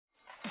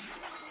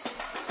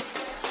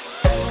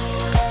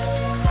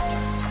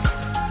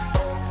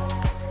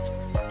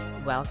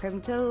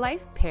Welcome to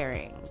Life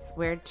Pairings,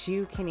 where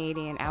two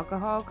Canadian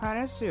alcohol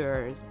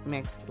connoisseurs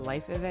mix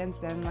life events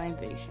and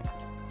libations.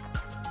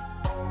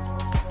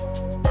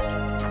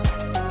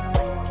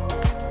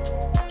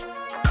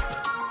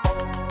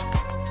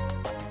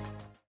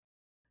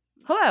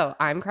 Hello,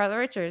 I'm Carla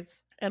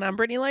Richards. And I'm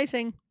Brittany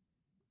Lysing.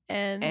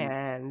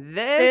 And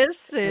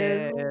this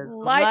is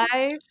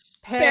Life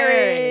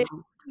Pairings.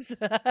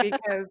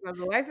 Because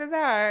life is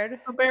hard.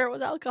 So bear it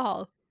with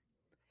alcohol.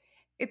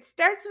 It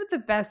starts with the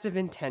best of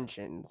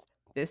intentions.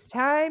 This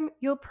time,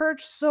 you'll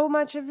purge so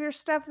much of your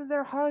stuff that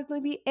there'll hardly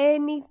be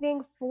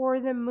anything for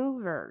the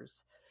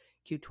movers.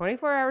 Cue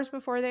 24 hours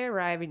before they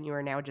arrive, and you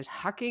are now just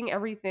hucking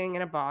everything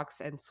in a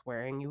box and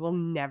swearing you will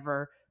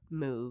never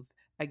move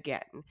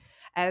again.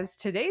 As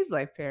today's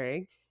life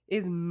pairing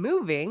is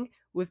moving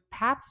with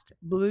Pabst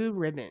Blue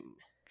Ribbon.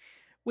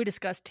 We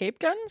discussed tape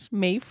guns,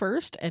 May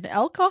 1st, and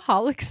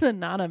Alcoholics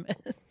Anonymous.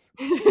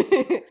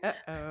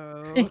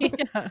 Uh-oh.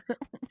 Yeah.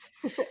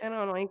 I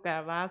don't like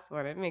that last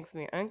one. It makes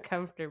me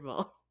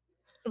uncomfortable.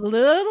 A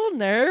little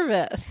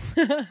nervous.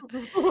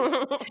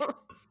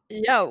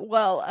 Yeah,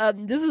 well,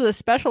 this is a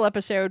special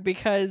episode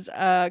because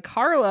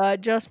Carla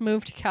just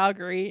moved to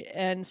Calgary,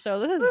 and so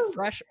this is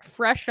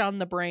fresh on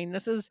the brain.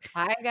 This is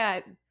I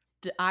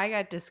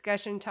got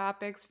discussion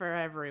topics for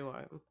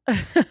everyone.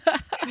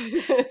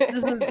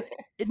 This is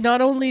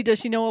not only does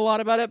she know a lot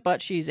about it,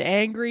 but she's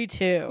angry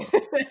too.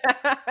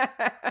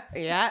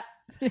 Yeah.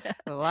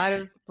 A lot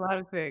of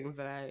things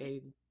that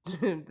I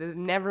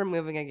never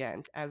moving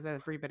again, as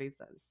everybody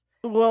says.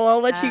 Well,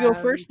 I'll let you go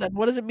first then.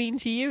 What does it mean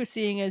to you,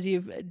 seeing as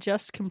you've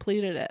just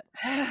completed it?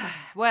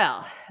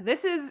 Well,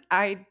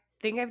 I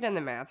think I've done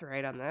the math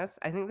right on this.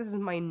 I think this is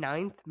my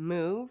 9th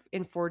move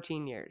in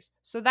 14 years.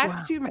 So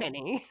that's too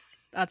many.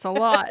 That's a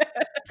lot.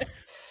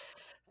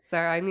 So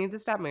I need to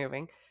stop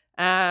moving.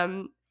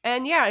 And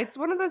yeah, it's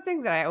one of those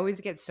things that I always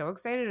get so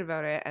excited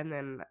about it, and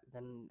then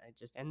it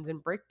just ends in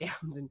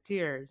breakdowns and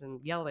tears and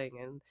yelling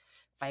and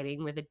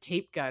fighting with a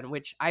tape gun,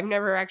 which I've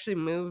never actually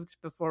moved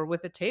before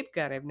with a tape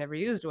gun. I've never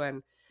used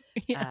one.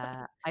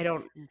 Yeah. I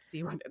don't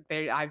see one.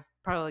 I've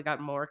probably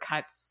got more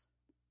cuts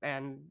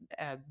and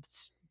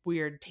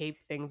weird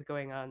tape things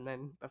going on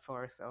than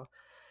before. So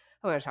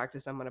I want to talk to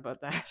someone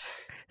about that.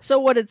 So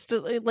what? It's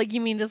just, like,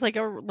 you mean just like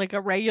a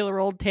regular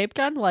old tape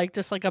gun, like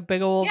just like a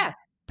big old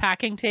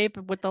packing tape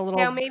with the little.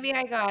 Now maybe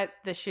I got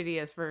the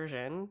shittiest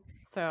version.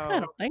 So I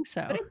don't think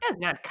so. But it does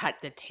not cut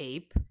the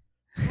tape.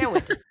 No,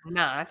 it does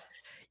not.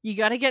 You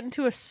got to get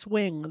into a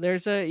swing.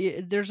 There's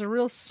a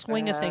real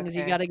swing of things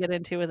you got to get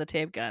into with a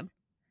tape gun.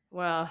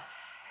 Well,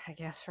 I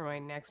guess for my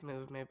next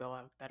move, maybe I'll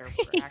have better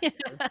practice.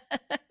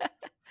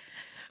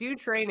 Do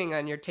training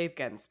on your tape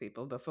guns,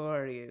 people,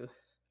 before you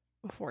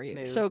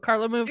move. So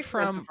Carla moved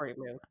from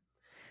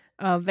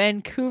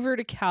Vancouver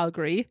to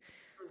Calgary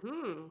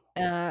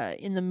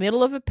in the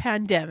middle of a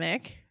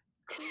pandemic.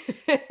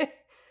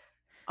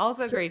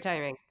 Also great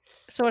timing.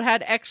 So it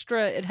had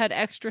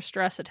extra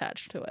stress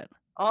attached to it.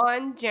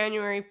 On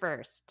January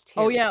 1st.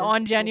 Oh, yeah,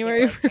 on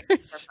January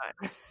 1st.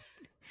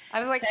 I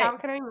was like, how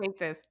can I make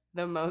this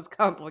the most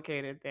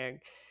complicated thing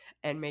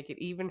and make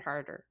it even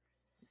harder?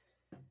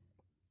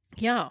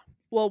 Yeah.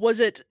 Well,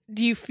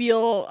 do you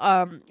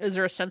feel, is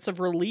there a sense of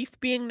relief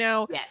being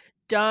now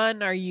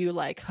done? Are you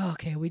like, oh,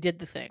 okay, we did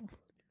the thing?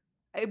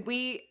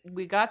 We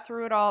got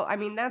through it all. I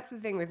mean, that's the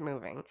thing with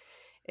moving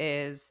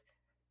is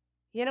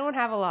you don't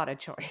have a lot of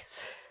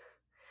choice.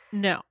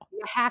 No.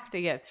 You have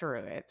to get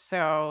through it.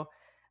 So,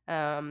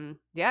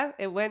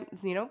 it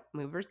went,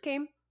 movers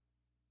came.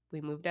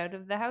 We moved out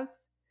of the house.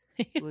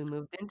 We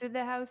moved into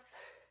the house.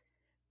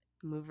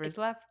 Movers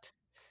left.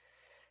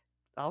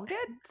 All good.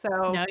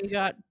 So now you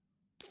got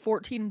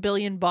 14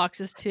 billion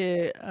boxes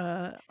to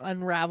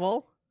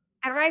unravel.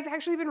 And I've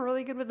actually been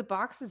really good with the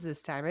boxes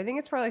this time. I think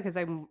it's probably because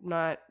I'm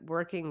not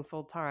working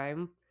full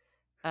time,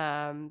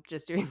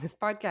 just doing this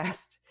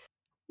podcast.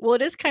 Well,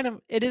 it's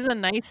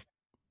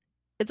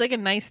like a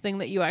nice thing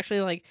that you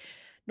actually like.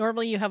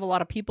 Normally you have a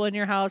lot of people in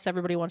your house.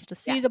 Everybody wants to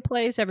see the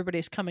place.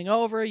 Everybody's coming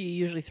over. You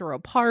usually throw a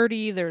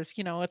party. There's,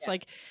 it's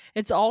like,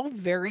 it's all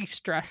very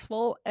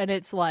stressful. And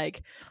it's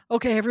like,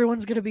 okay,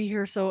 everyone's going to be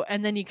here. So,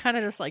 and then you kind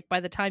of just like,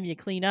 by the time you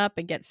clean up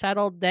and get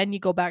settled, then you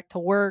go back to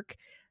work.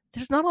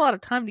 There's not a lot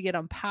of time to get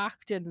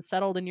unpacked and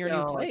settled in your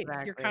new place.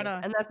 Exactly. You're kind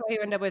of, and that's why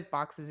you end up with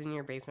boxes in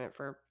your basement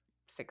for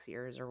 6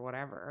 years or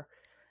whatever.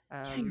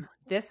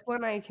 This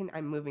one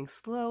I'm moving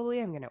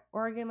slowly. I'm going to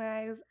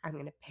organize. I'm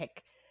going to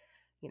pick,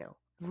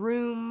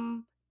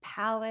 room,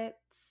 palettes,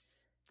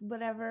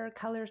 whatever,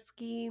 color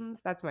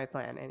schemes. That's my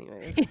plan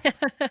anyways.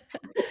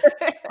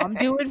 I'm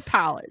doing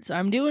palettes.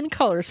 I'm doing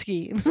color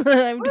schemes.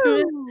 I'm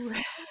doing...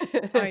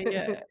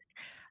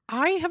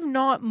 I have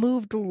not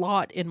moved a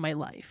lot in my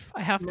life,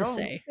 I have to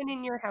say. You've been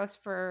in your house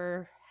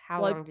for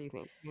how long do you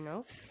think?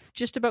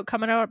 Just about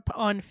coming out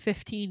on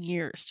 15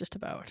 years, just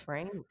about.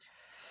 Right.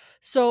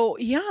 So,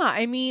 yeah,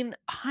 I mean,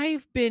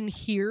 I've been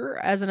here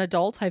as an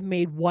adult. I've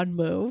made one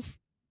move.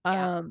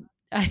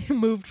 I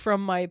moved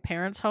from my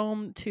parents'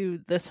 home to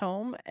this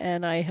home,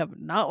 and I have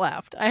not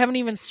left. I haven't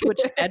even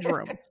switched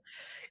bedrooms.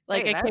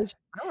 Like, Hey, I that kid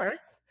that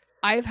works.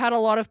 I've had a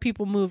lot of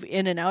people move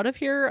in and out of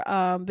here,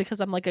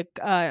 because I'm like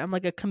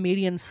a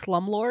comedian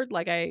slumlord.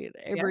 Like,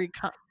 Yeah.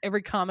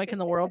 every comic in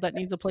the world that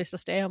needs a place to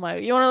stay, I'm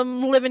like, "You wanna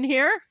live in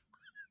here?"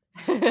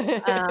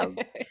 Um,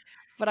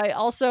 but I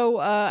also,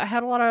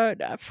 had a lot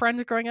of,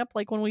 friends growing up,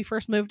 like, when we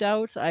first moved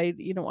out, I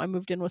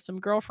moved in with some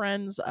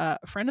girlfriends, a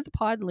friend of the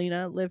pod,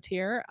 Lena, lived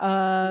here.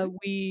 Mhm.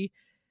 We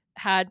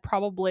had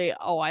probably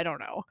I don't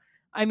know.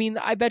 I mean,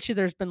 I bet you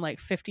there's been, like,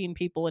 15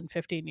 people in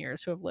 15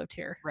 years who have lived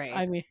here.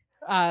 Right. I mean,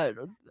 uh,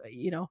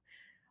 you know,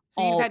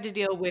 So you've all had to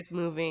deal with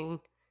moving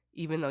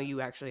even though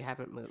you actually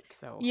haven't moved,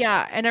 so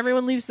yeah, and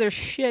everyone leaves their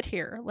shit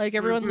here. Like,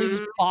 everyone leaves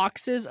Mhm.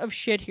 boxes of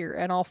shit here,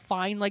 and I'll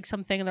find, like,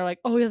 something, and they're like,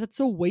 "Oh, yeah, that's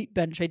a weight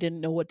bench I didn't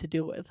know what to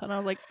do with." And I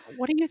was like,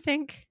 "What do you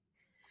think?"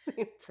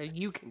 So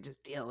you can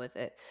just deal with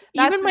it.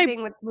 That's Even the my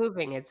thing with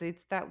moving, it's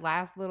that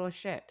last little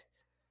shit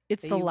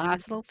It's that the you leave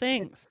last little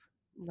it's things.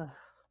 ugh,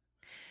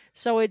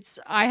 So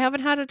I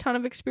haven't had a ton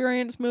of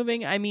experience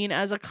moving. I mean,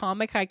 as a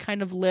comic, I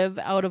kind of live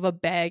out of a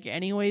bag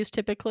anyways,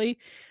 typically.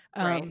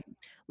 right, Um,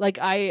 like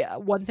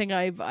one thing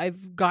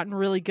I've gotten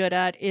really good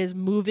at is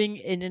moving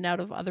in and out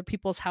of other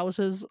people's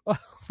houses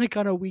like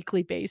on a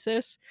weekly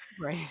basis.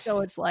 right.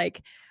 So it's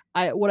like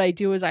what I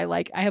do is I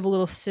have a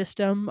little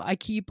system. I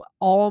keep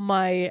all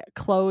my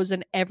clothes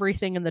and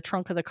everything in the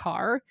trunk of the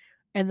car,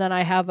 and then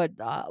I have a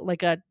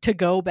like a to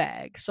go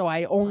bag. So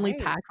I only Right.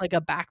 pack like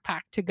a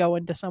backpack to go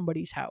into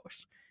somebody's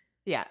house.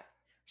 Yeah.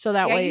 So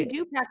that Yeah, you way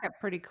do pack up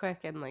pretty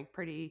quick and, like,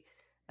 pretty,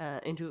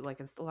 into, like,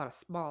 a lot of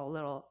small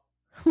little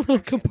little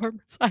sections.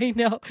 compartments. I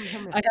know.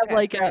 I have Yeah,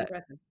 like very a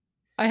impressive.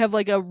 I have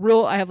like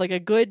a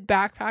good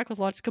backpack with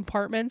lots of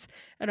compartments,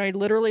 and I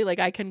literally like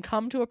I can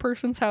come to a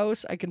person's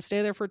house, I can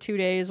stay there for 2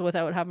 days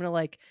without having to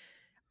like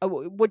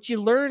what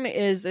you learn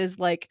is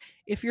like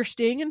if you're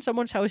staying in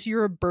someone's house,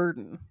 you're a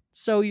burden.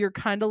 So you're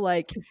kind of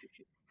like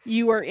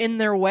you are in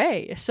their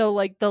way. So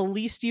like the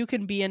least you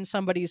can be in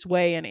somebody's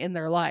way and in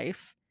their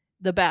life,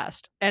 the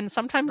best. And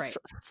sometimes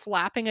Right.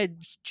 flapping a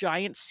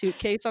giant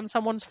suitcase on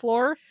someone's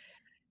floor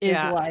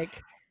is Yeah.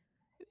 like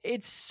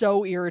it's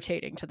so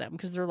irritating to them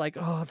because they're like,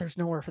 "Oh, there's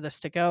nowhere for this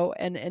to go."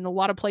 And in a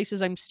lot of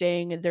places I'm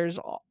staying, there's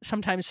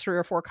sometimes 3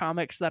 or 4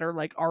 comics that are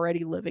like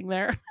already living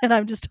there and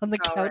I'm just on the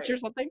couch Alright. or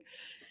something.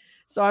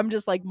 So I'm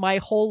just like my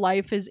whole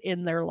life is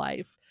in their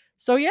life.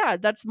 So yeah,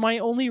 that's my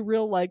only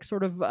real like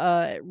sort of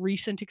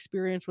recent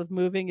experience with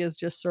moving is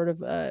just sort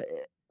of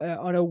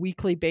on a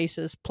weekly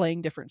basis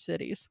playing different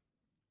cities.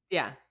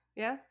 Yeah.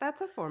 Yeah,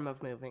 that's a form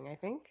of moving, I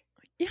think.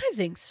 Yeah, I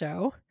think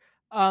so.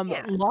 A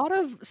Yeah. lot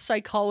of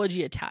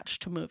psychology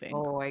attached to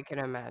moving. Oh, I can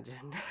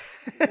imagine.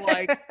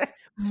 Like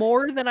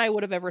more than I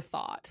would have ever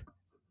thought.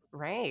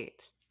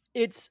 Right.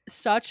 It's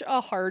such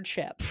a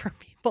hardship for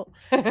people.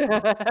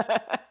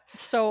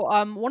 So,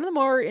 one of the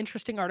more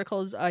interesting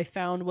articles I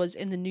found was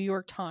in the New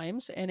York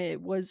Times, and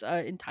it was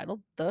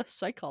entitled "The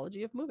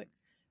Psychology of Moving."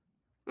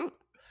 Mm,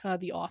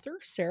 The author,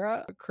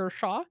 Sarah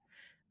Kershaw,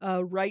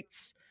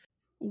 writes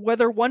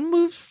whether one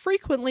moves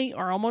frequently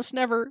or almost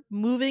never,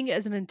 moving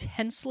is an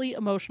intensely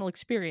emotional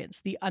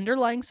experience. The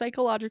underlying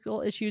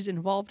psychological issues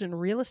involved in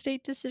real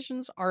estate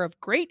decisions are of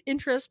great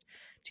interest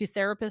to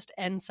therapists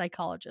and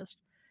psychologists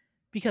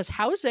because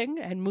housing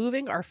and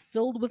moving are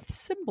filled with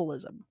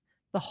symbolism,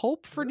 the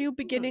hope for new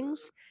mm.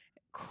 beginnings,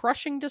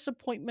 crushing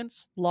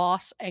disappointments,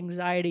 loss,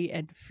 anxiety,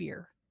 and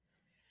fear.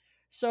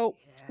 So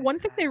one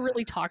thing they Yeah.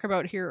 really talk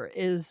about here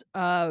is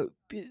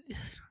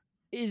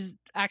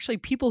actually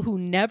people who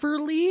never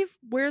leave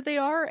where they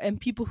are and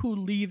people who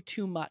leave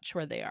too much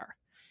where they are.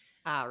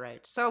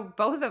 Alright. So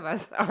both of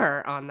us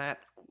are on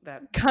that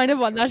Kind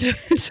of on spectrum. that.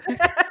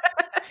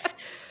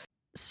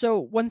 So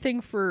one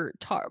thing for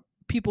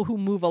people who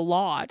move a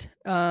lot,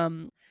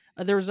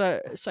 there's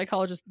a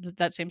psychologist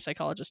that same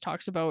psychologist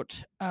talks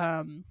about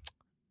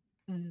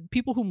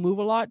people who move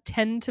a lot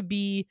tend to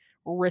be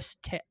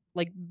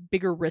like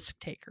bigger risk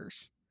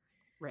takers.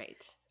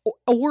 Right.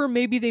 Or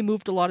maybe they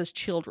moved a lot as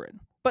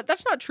children. But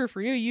that's not true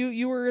for you.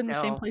 You were in the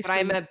same No, place but for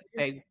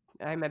years.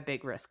 I'm a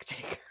big risk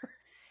taker.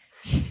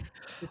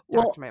 Just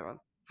talk Well, to my mom.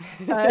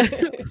 uh,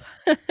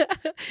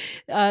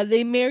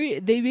 they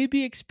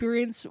maybe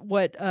experience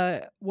what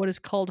is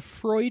called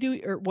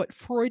Freudian or what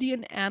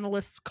Freudian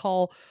analysts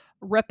call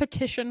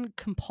repetition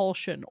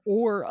compulsion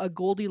or a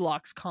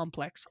Goldilocks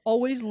complex,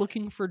 always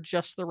looking for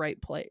just the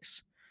right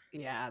place.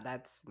 Yeah,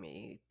 that's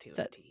me to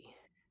a That T.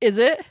 is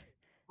it?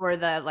 Or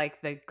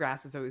the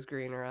grass is always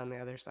greener on the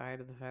other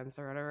side of the fence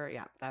or whatever.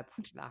 Yeah,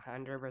 that's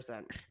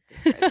 100%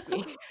 describes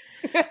me.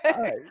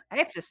 Uh, I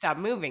have to stop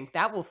moving.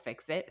 That will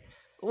fix it.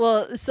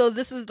 well, so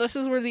this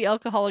is where the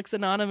Alcoholics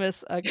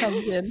Anonymous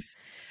comes in.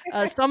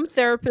 Some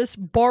therapists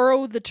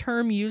borrow the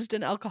term used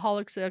in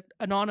Alcoholics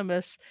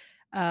Anonymous.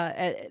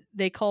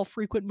 They call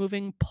frequent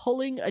moving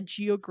pulling a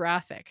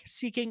geographic,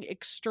 seeking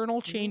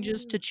external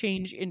changes to Mm,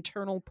 change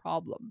internal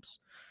problems.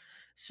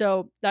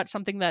 So that's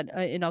something that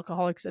in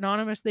Alcoholics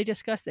Anonymous they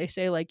discuss. They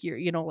say like you're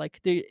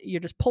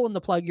just pulling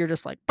the plug. You're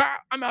just like, bah,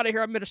 I'm out of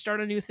here. I'm going to start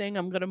a new thing.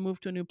 I'm going to move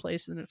to a new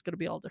place, and it's going to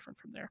be all different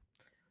from there.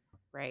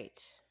 Right.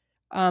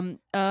 Um.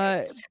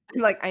 Right.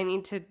 I'm like,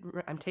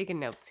 I'm taking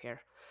notes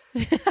here.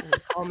 I'm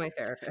gonna call my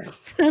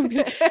therapist.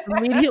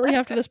 Immediately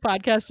after this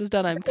podcast is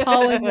done, I'm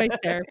calling my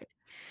therapist.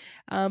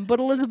 But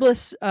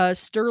Elizabeth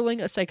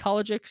Sterling, a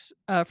psychologist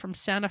from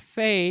Santa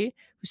Fe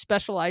who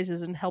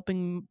specializes in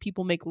helping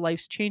people make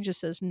life's changes,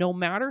 says no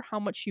matter how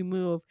much you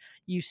move,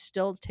 you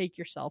still take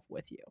yourself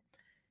with you.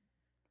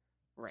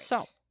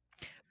 So, Right.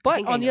 I but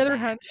think I on the know other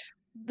hand,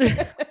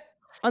 that.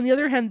 on the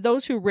other hand,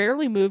 those who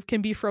rarely move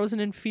can be frozen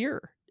in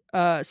fear.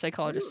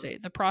 Psychologists Ooh, say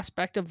the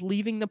prospect of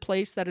leaving the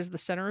place that is the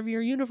center of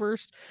your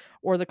universe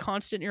or the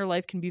constant in your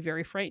life can be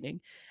very frightening.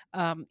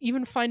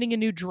 Even finding a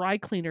new dry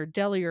cleaner,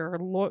 deli, or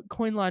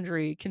coin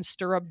laundry can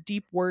stir up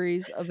deep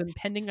worries of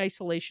impending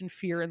isolation,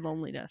 fear, and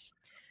loneliness.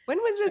 when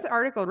was So, this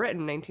article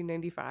written?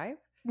 1995?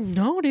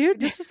 no, dude,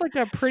 this is like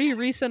a pretty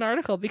recent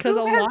article because Who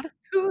a has lot of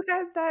who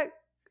has that?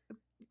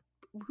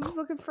 Who's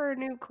looking for a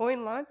new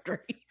coin laundry?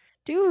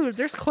 dude,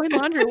 there's coin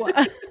laundry.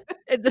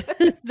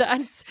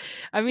 That's,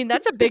 I mean,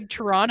 that's a big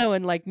Toronto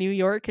and like New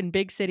York and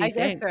big city I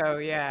guess thing. so.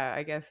 Yeah,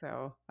 I guess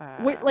so.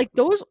 Wait, like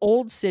those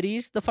old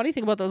cities, the funny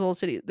thing about those old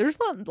cities, there's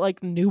not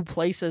like new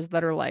places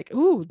that are like,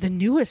 ooh, the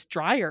newest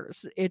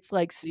dryers. It's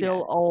like Yes.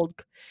 still old.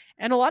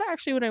 And a lot of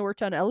actually, when I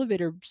worked on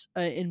elevators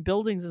in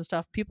buildings and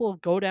stuff, people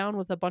go down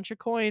with a bunch of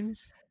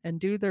coins and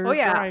do Oh their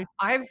yeah, dry.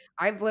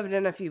 I've lived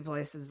in a few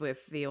places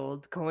with the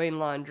old coin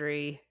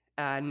laundry,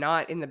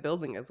 not in the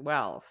building as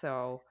well.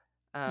 So,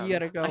 You got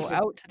to I go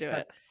just out to do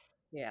it. that's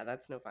yeah,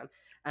 that's no fun.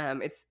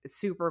 It's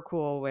super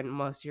cool when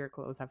most of your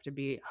clothes have to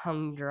be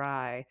hung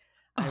dry.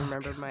 I Oh,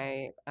 remember God.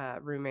 my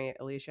roommate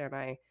Alicia and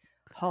I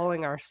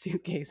hauling our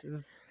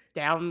suitcases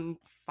down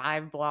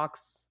 5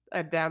 blocks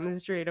down the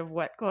street of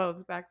wet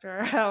clothes back to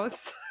our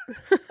house.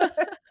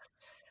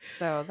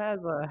 So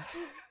that's a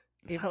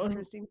That was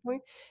interesting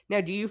point.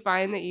 Now, do you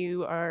find that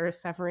you are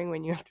suffering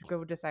when you have to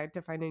go decide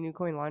to find a new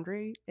coin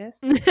laundry?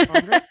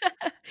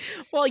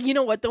 well, you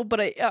know what though, but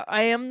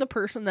I am the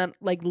person that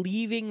like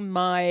leaving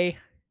my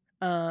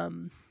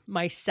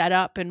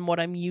setup and what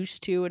I'm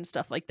used to and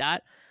stuff like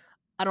that.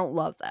 I don't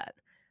love that.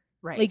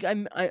 Like Right.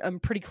 I'm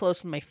pretty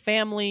close with my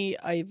family.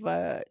 I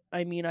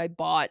mean I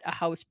bought a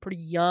house pretty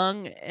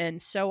young,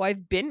 and so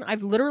I've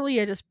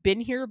literally just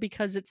been here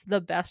because it's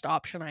the best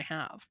option I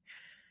have.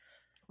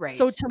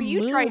 So Right. to But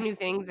you try move, new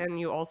things and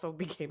you also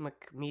became a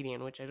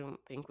comedian, which I don't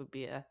think would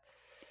be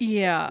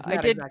yeah, it's I not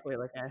did. exactly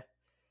like a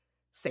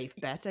safe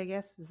bet, I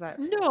guess. Is that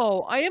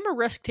No, I am a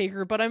risk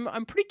taker, but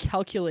I'm pretty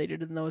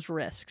calculated in those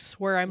risks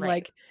where I'm right?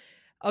 like,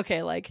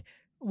 okay, like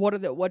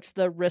what's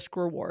the risk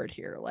reward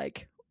here?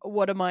 Like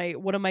what am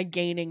I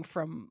gaining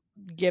from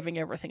giving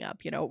everything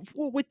up?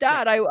 With Yeah.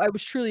 that, I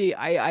was truly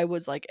I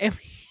was like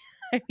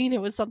I mean,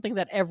 it was something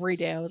that every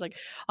day I was like,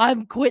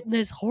 I'm quitting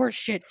this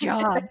horseshit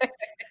job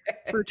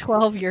for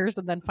 12 years,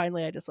 and then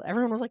finally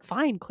everyone was like,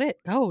 fine, quit,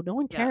 go, no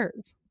one Yeah.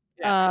 cares.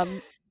 Yeah.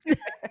 Um,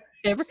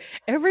 every,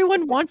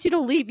 everyone wants you to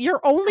leave.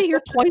 You're only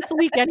here twice a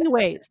week,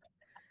 anyways.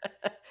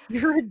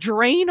 You're a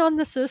drain on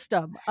the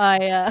system.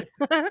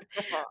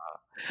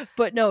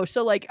 But no,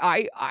 so like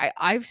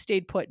I've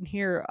stayed put in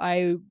here.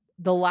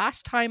 The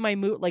last time I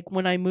moved, like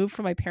when I moved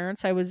from my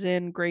parents, I was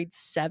in grade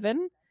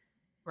 7.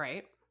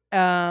 Right?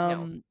 No.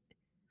 Um,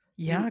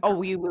 yeah,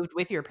 You moved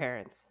with your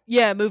parents.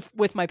 yeah, moved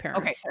with my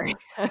Okay, parents. sorry.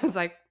 I was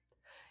like,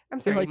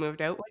 I'm You're sorry, you like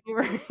moved out when you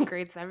were in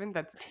grade 7?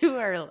 That's too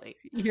early.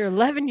 you're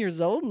 11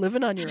 years old,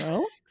 living on your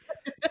own.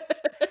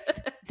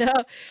 No,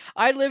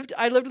 I lived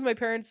with my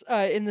parents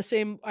in the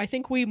same. I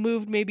think we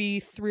moved maybe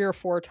 3 or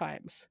 4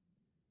 times.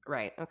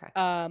 Right, okay.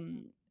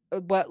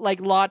 But like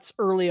lots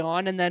early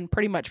on, and then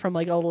pretty much from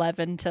like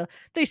 11 to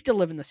they still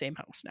live in the same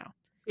house now.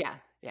 Yeah,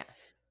 yeah.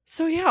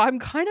 So yeah,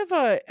 I'm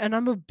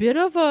a bit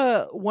of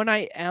a when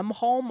I am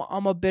home,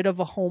 I'm a bit of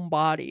a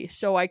homebody.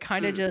 So I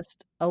kind of Mm,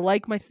 just I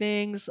like my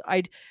things.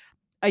 I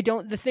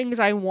don't the things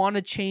I want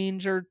to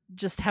change or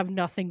just have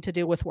nothing to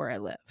do with where I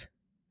live.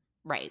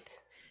 right.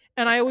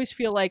 And I Okay. always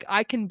feel like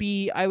I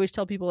always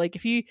tell people like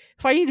if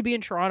I need to be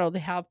in Toronto, they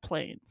have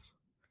planes,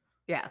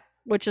 Yeah.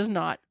 which is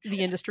not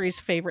the industry's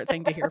favorite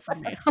thing to hear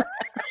from me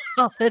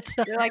all the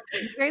time. You're like,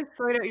 "You guys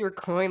sort out your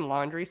coin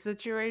laundry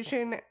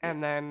situation,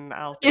 and then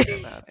I'll think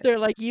about They're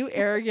like, "You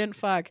arrogant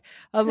fuck."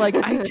 I'm like,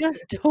 "I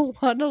just don't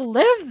wanna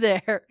live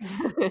there."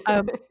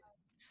 Um,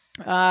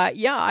 it."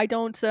 yeah, I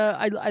don't,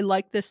 I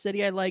like this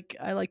city. I like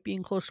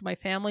being close to my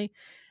family.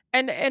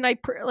 And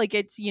like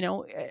it's,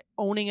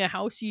 owning a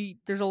house,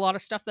 there's a lot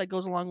of stuff that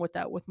goes along with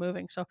that with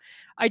moving. So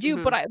I do,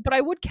 but Mhm.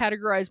 I would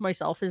categorize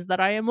myself as that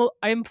I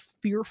am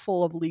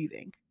fearful of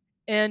leaving.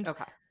 And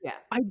Okay. Yeah.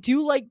 I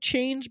do like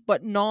change,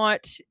 but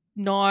not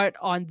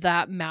on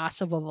that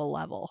massive of a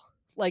level.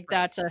 Like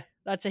Right.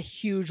 that's a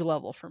huge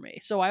level for me.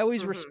 So Mhm. I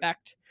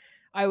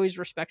always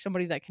respect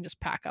somebody that can just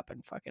pack up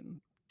and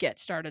fucking get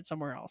started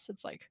somewhere else.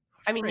 It's like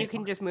I mean, you right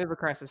can on. just move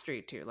across the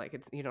street too, like,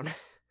 it's you don't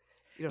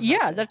you don't have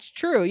Yeah, to that's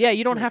true. Yeah,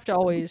 you don't move. have to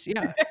always,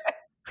 yeah.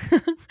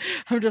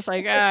 I'm just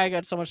like, "Ah, I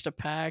got so much to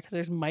pack.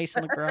 There's mice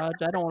in the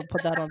garage. I don't wanna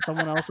put that on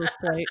someone else's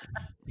plate."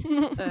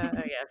 Yes,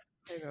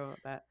 I know about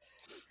that.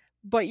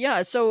 But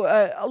yeah, so,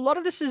 a lot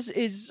of this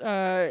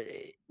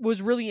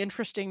was really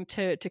interesting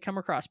to come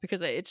across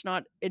because it's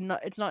not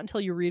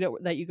until you read it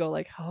that you go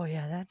like, "Oh,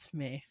 yeah, that's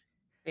me."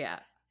 Yeah.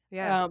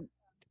 Yeah. Um,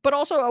 but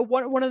also,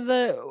 one of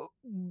the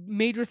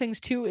major things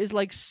too is,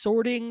 like,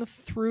 sorting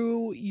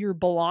through your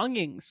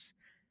belongings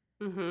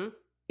Mhm.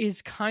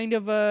 is kind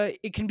of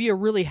it can be a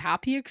really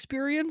happy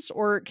experience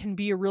or it can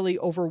be a really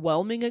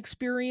overwhelming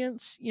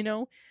experience, you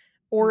know?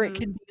 Or it Mhm.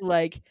 can be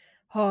like,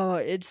 oh,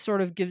 it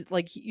sort of gives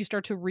like you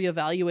start to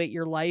reevaluate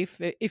your life.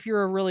 If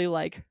you're a really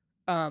like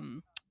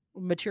um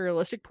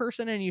materialistic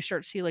person and you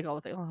start to see like all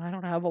the things, oh, I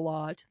don't have a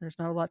lot, there's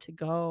not a lot to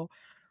go.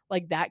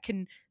 Like that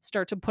can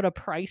start to put a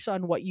price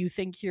on what you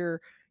think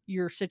your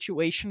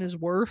situation is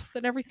worth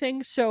and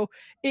everything. So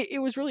it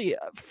was really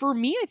for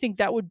me, I think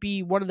that would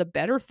be one of the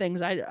better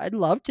things. I'd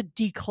love to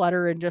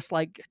declutter and just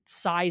like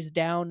size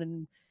down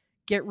and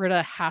get rid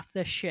of half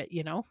this shit,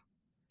 you know?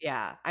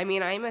 Yeah. I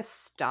mean, I'm a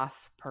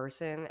stuff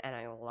person and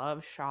I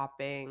love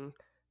shopping.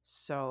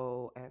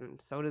 So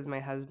does my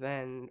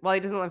husband. Well, he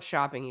doesn't love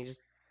shopping. He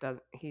just does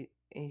he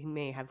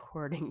may have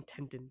hoarding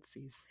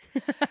tendencies.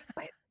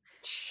 But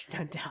shh,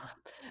 don't tell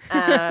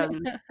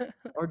him.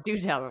 Or do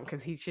tell him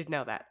because he should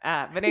know that.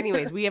 But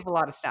anyways, we have a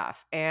lot of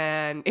stuff,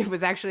 and it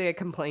was actually a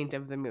complaint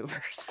of the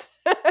movers.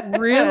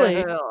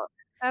 Really?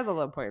 That's a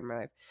low point in my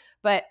life,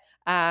 but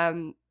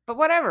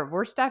whatever.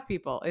 We're stuff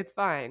people. It's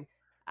fine.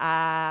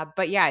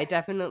 But yeah, it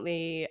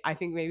definitely. I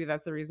think maybe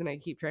that's the reason I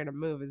keep trying to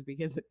move is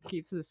because it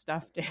keeps the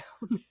stuff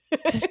down.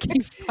 Just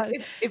keep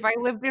If I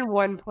lived in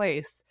one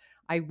place,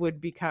 I would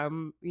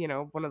become,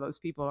 one of those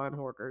people on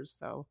hoarders.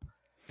 So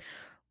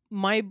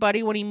my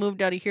buddy when he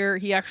moved out of here,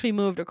 he actually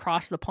moved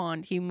across the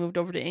pond. He moved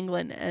over to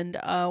England and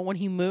when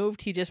he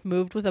moved, he just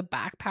moved with a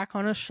backpack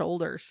on his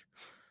shoulders.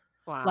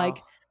 Like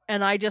wow.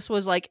 and I just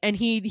was like and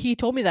he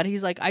told me that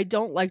he's like I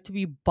don't like to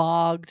be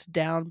bogged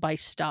down by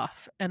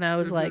stuff. And I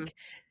was Hmm. like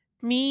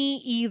me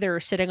either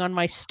sitting on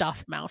my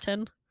stuff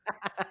mountain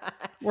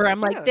where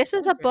I'm like Yeah, that this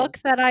is sounds a good. book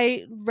that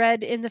I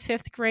read in the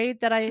 5th grade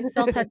that I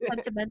felt had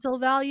sentimental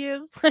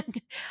value.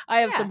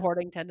 I have some Yeah.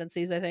 hoarding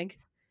tendencies, I think.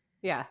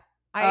 Yeah.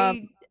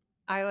 Um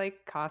I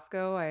like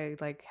Costco. I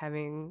like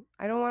having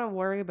I don't wanna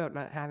worry about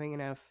not having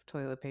enough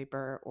toilet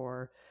paper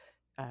or,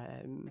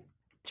 um,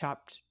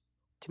 chopped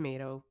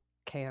tomato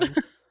cans.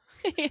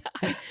 yeah,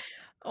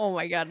 oh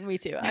my god, me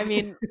too. I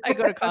mean, I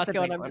go to That's a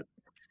Costco and big one.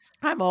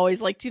 I'm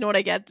always like, "Do you know what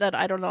I get that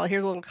I don't know?"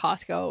 Here's a little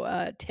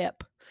Costco,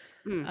 tip.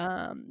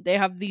 Mm. They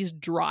have these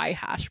dry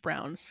hash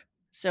browns.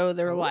 So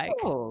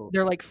Oh.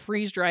 they're like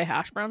freeze dry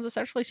hash browns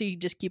essentially, so you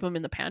just keep them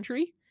in the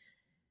pantry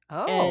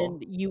and Oh.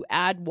 you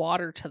add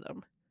water to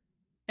them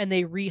and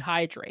they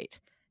rehydrate.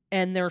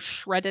 And they're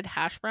shredded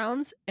hash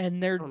browns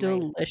and they're Oh, nice.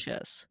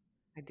 delicious.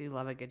 I do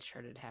love a good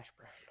shredded hash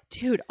brown.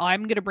 Dude,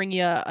 I'm gonna bring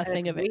you a And it's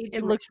thing of it. way It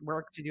too looks much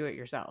work to do it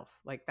yourself.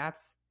 Like,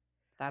 that's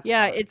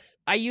Yeah, hard. it's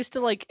I used to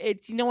like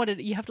it's you know what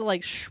you have to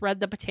like shred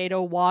the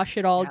potato, wash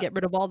it all, Yep. get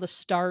rid of all the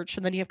starch,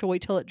 and then you have to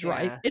wait till it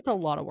dries. Yeah. It's a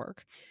lot of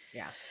work.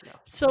 Yeah. No.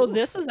 So Oof.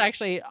 this is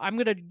actually I'm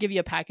gonna give you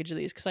a package of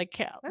these because I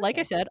can't like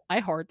I Okay. said, I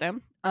hoard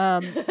them.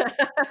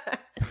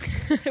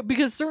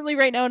 Because certainly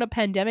right now in a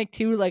pandemic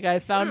too, like I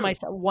found Mm.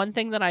 myself one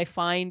thing that I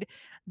find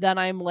that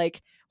I'm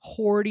like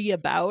hoardy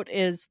about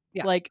is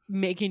Yeah. like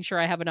making sure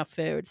I have enough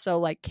food. So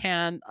like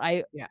Yeah.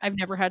 I've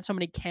never had so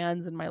many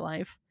cans in my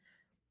life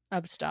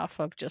of stuff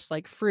of just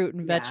like fruit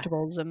and Yeah.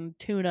 vegetables and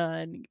tuna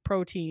and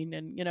protein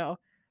and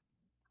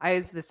I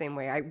was the same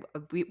way.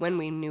 When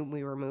we knew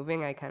we were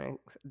moving, I kind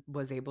of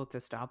was able to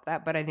stop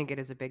that, but I think it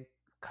is a big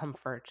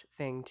comfort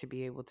thing to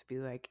be able to be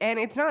like, and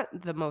it's not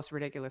the most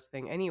ridiculous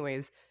thing,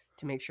 anyways,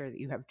 to make sure that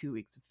you have 2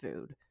 weeks of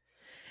food.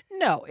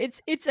 no,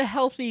 it's a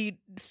healthy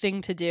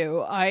thing to do.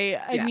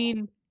 I Yeah.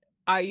 mean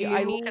Do you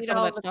I look at need some of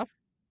all that the stuff.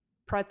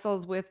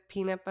 pretzels with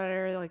peanut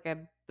butter, like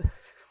a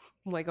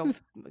like a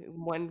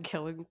 1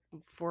 kilo,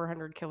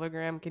 400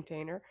 kilogram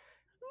container?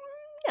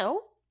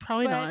 No,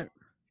 Probably but not.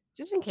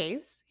 just in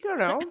case, you don't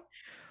know.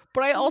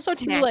 But I Eat also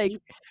too like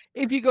snacky.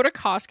 if you go to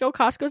Costco,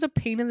 Costco's a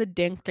pain in the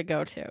dink to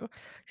go to. Yeah,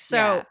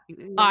 So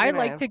you're I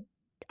like gonna. to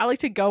I like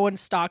to go and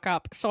stock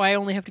up so I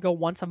only have to go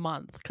once a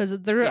month because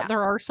Yeah,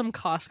 there are some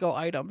Costco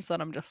items that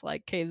I'm just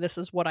like, okay, this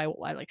is what I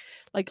like.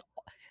 Like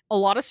a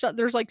lot of stuff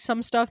there's like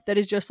some stuff that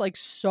is just like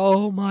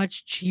so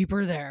much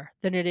cheaper there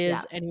than it yeah.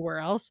 is anywhere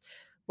else.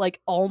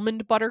 Like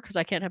almond butter because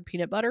I can't have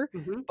peanut butter,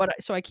 Hmm.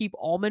 but so I keep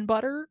almond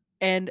butter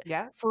and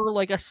Yeah. for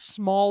like a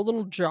small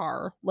little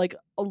jar, like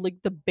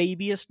the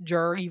babiest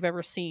jar you've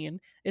ever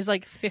seen is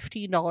like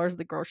 $15 at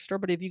the grocery store,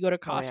 but if you go to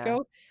Oh yeah.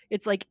 Costco,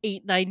 it's like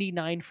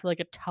 $8.99 for like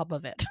a tub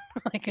of it.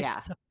 like Yeah.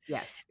 it's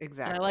Yes, and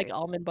I like exactly.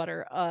 almond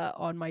butter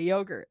on my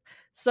yogurt.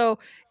 So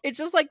it's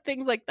just like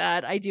things like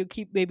that I do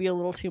keep maybe a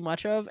little too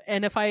much of.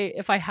 And if I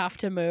have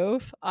to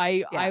move,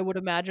 Yeah. I would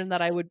imagine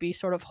that I would be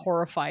sort of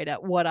horrified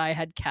at what I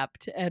had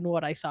kept and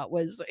what I thought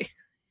was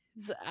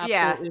it's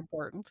Yeah. absolutely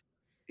important.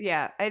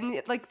 Yeah,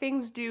 and, like,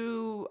 things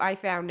do I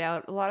found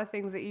out a lot of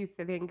things that you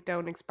think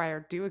don't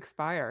expire do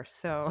expire,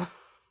 so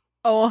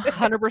Oh,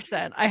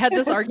 100%. I had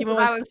this so argument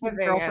that with was the some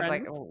thing, I was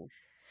like, girlfriends. "Oh."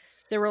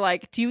 They were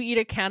like, "Do you eat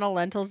a can of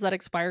lentils that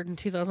expired in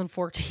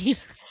 2014?"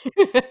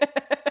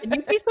 And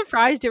you'd be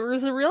surprised, it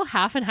was a real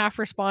half and half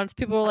response.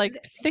 People were like,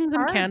 It's "Things in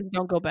hard. cans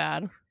don't go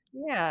bad."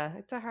 Yeah,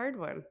 it's a hard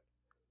one.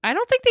 I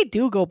don't think they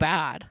do go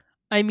bad.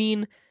 I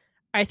mean,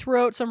 I threw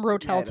out some Yeah,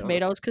 Rotel I don't.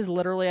 tomatoes because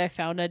literally I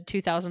found a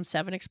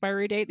 2007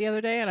 expiry date the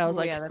other day, and I was Oh,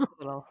 like yeah, that's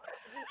a little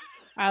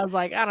I don't that's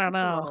a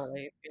know. little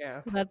late,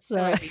 yeah. That's,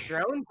 That might be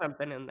growing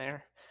something in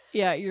there.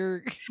 yeah,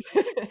 you're,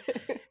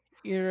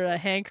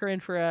 hankering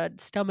for a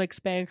stomach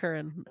spanker,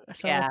 and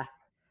so Yeah,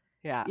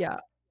 yeah, yeah,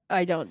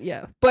 I don't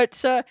yeah.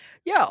 But,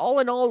 yeah, all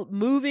in all,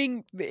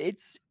 moving,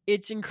 it's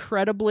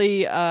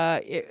incredibly,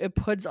 it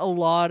puts a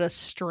lot of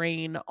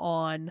strain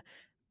on,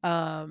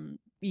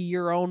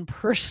 your own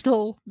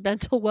personal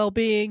mental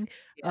well-being,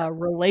 yeah.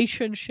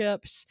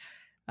 relationships.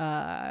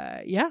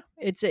 Yeah,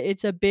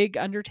 it's a big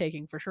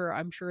undertaking for sure,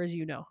 I'm sure, as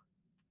you know.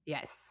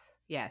 Yes,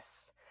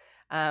 yes.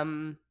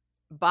 Um,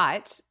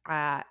 but,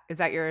 is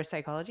that your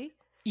psychology?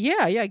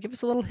 Yeah, yeah, give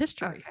us a little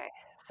history. Okay.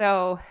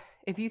 So,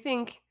 if you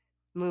think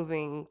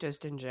moving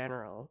just in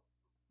general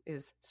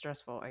is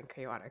stressful and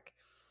chaotic,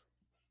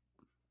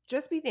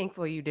 just be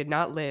thankful you did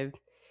not live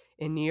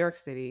in New York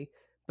City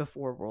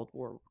before World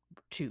War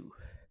II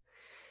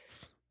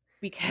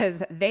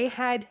because they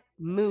had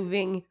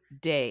moving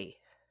day.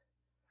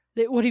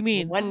 What do you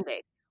mean? One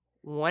day.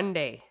 One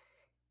day.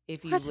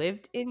 If you What?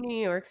 lived in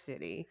New York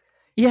City,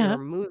 your Yeah.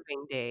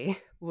 moving day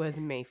was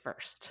May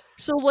 1st.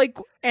 So, like,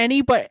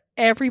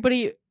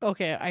 everybody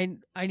okay,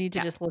 I need to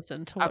Yeah. just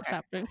listen to what's Okay.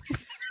 happening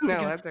No,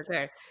 because that's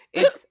okay.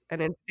 It's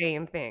an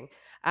insane thing.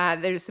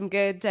 There's some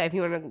good, if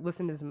you want to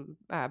listen to some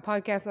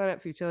podcasts on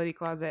it, Futility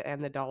Closet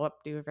and The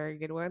Dollop do a very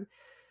good one.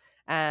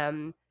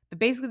 But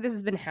basically, this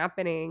has been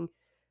happening,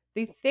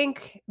 they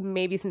think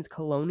maybe since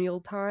colonial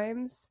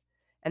times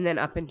and then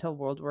up until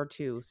World War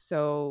II.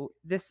 So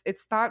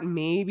it's thought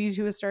maybe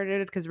to have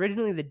started because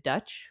originally the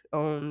Dutch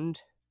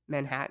owned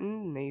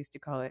Manhattan and they used to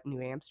call it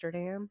New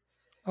Amsterdam,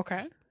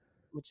 Okay.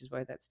 which is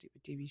why that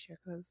stupid TV show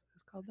was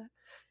called that.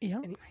 Yeah.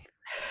 Anyway.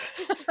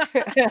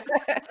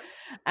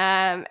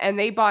 And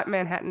they bought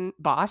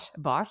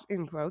bought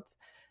in quotes,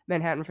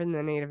 Manhattan from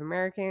the Native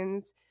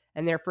Americans,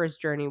 and their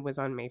first journey was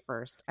on May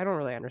 1st. I don't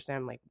really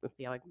understand, like, if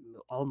they, like,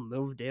 all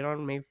moved in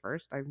on May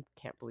 1st. I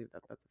can't believe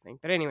that that's a thing.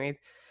 But anyways,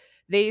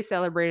 they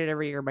celebrated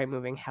every year by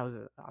moving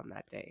houses on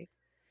that day.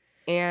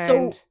 So,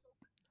 And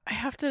I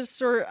have to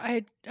sort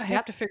I have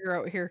yep. to figure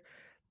out here.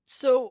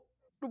 So,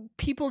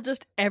 people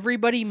just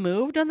everybody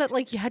moved on that,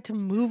 like, you had to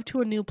move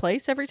to a new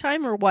place every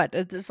time, or what?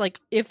 It's like,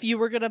 if you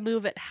were gonna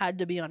move, it had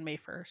to be on May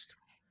 1st.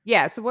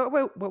 Yeah, so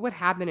what would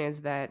happen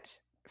is that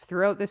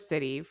throughout the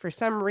city, for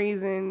some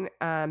reason,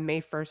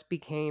 May 1st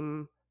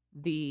became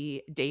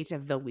the date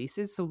of the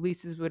leases. So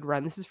leases would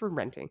run, this is for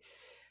renting.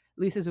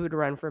 Leases would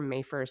run from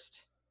May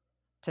 1st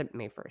to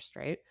May 1st,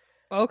 right?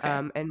 Okay.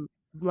 And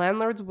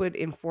landlords would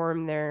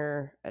inform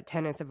their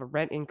tenants of a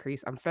rent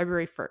increase on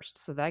February 1st.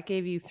 So that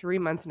gave you 3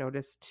 months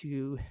notice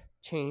to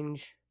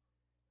change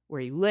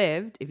where you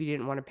lived if you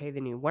didn't want to pay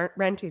the new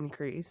rent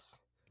increase.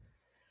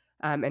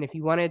 And if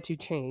you wanted to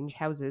change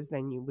houses,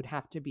 then you would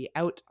have to be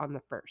out on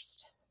the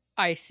 1st.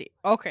 I see.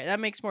 Okay,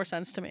 that makes more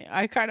sense to me.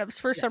 I kind of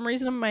for Yeah. some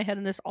reason in my head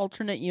in this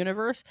alternate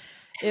universe,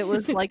 it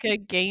was like a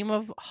game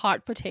of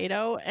hot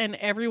potato and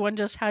everyone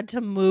just had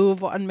to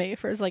move on May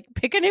 1st. Like,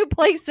 pick a new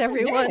place,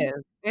 everyone. It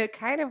is. It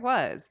kind of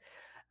was.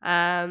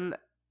 Um,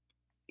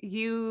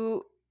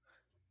 you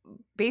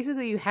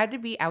basically you had to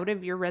be out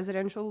of your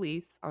residential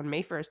lease on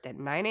May 1st at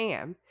 9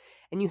 a.m.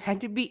 and you had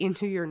to be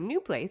into your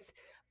new place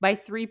by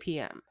 3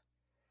 p.m.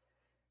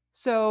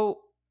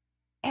 So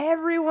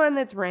everyone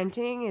that's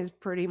renting is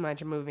pretty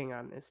much moving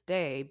on this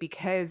day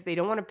because they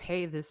don't want to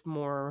pay this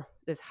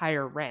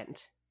higher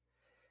rent.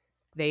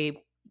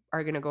 They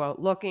are going to go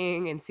out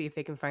looking and see if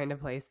they can find a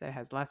place that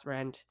has less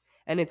rent.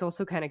 And it's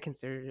also kind of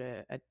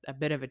considered a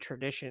bit of a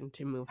tradition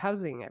to move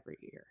housing every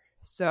year.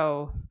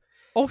 So,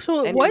 Oh,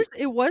 so and in,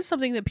 it was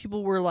something that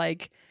people were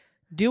like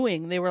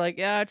doing. They were like,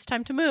 "Yeah, it's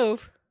time to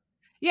move."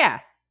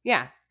 yeah,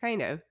 yeah,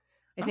 kind of.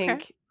 I Okay.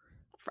 think,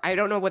 I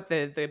don't know what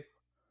the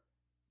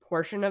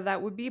portion of that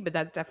would be, but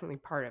that's definitely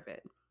part of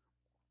it.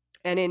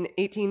 And in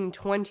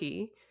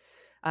 1820,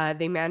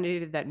 they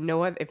mandated that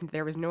if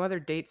there was no other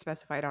date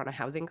specified on a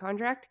housing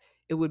contract,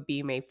 it would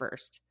be May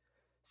 1st.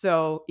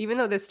 So even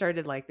though this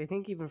started, like, they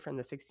think even from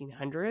the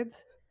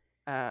 1600s,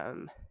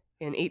 in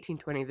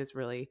 1820, this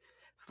really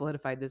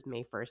solidified this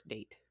May 1st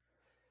date.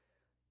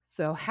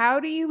 So how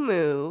do you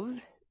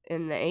move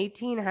in the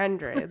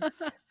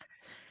 1800s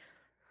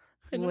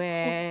And ho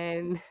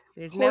when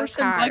there's no horse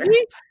and cars?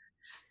 buggy?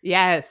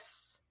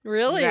 Yes,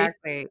 Really?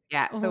 exactly.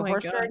 Yeah. Oh So my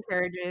horse-drawn god.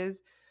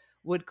 carriages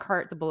would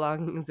cart the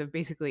belongings of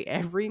basically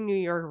every New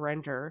York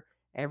renter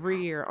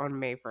every year on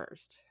May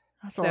 1st.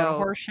 That's a lot of So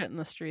horse shit in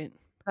the street.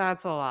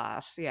 that's a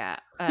lot. Yeah.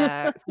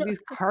 So these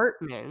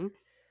cartmen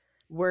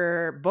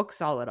were book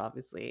solid,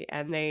 obviously,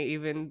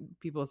 and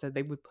people said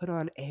they would put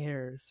on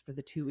airs for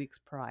the 2 weeks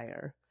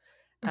prior.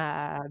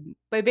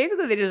 But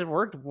basically, they just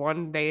worked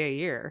 1 day a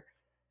year,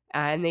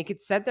 and they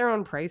could set their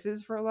own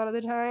prices for a lot of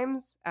the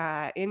times.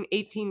 In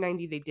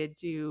 1890, they did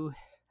do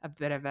a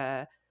bit of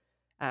a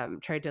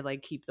tried to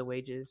like keep the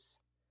wages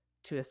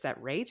to a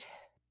set rate.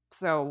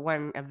 So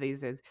one of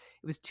these is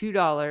it was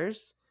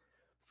 $2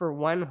 for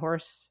one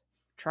horse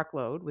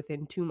truckload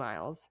within 2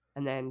 miles,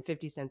 and then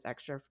 50 cents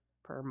extra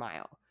per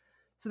mile.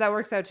 So that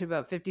works out to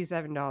about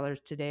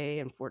 $57 today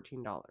and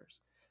 $14.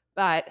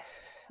 But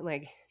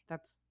like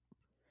that's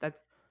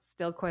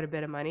still quite a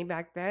bit of money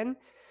back then.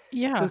 So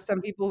Yeah.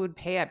 some people would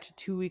pay up to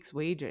 2 weeks'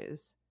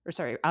 wages, or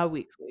sorry, a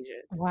week's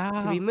wages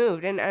to be Wow.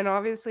 moved. And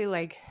obviously,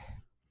 like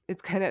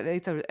it's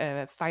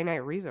a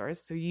finite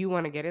resource, so you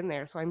want to get in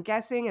there. So I'm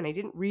guessing, and I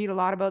didn't read a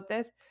lot about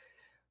this,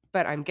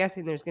 but I'm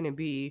guessing there's going to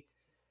be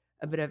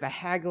a bit of a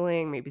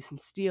haggling, maybe some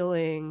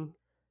stealing,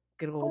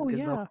 good old Oh,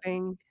 yeah.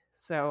 gazumping.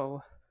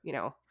 So,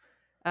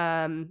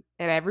 and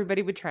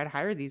everybody would try to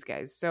hire these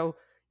guys. So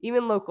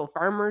even local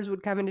farmers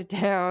would come into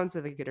town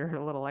so they could earn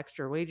a little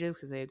extra wages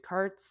because they had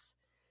carts.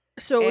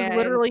 So it was And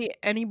literally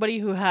anybody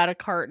who had a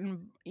cart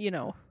and,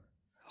 yeah,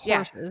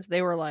 horses,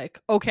 they were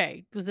like,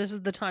 "Okay, this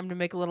is the time to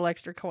make a little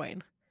extra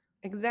coin."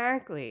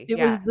 exactly. It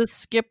was Yeah.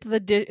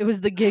 the it was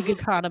the gig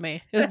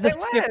economy. It was the It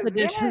skip was. the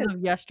dishes Yes.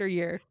 of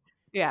yesteryear.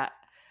 Yeah.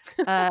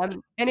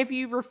 And if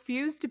you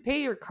refused to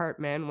pay your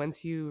cartman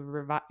once you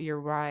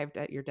arrived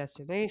at your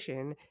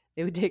destination,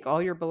 they would take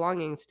all your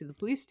belongings to the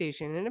police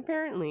station. And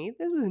apparently,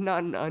 this was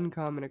not an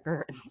uncommon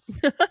occurrence.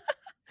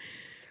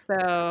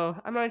 So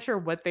I'm not sure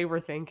what they were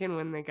thinking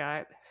when they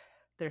got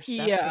their stuff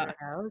to Yeah. their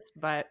house,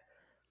 but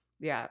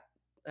yeah.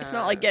 It's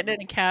not like getting Um,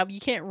 in a cab. You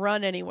can't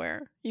run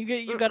anywhere.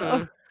 You gotta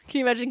mm-mm. can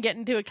you imagine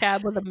getting into a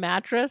cab with a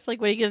mattress? Like,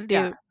 what are you gonna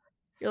Yeah. do?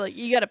 You're like,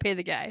 "You gotta pay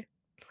the guy."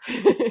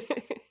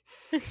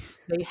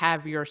 They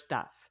have your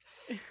stuff.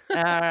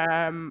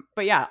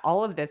 But yeah,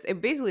 all of this,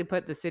 it basically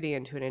put the city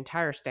into an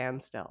entire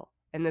standstill.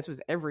 And this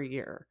was every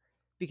year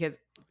because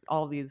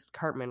all these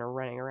cartmen are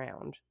running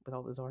around with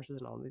all these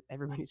horses and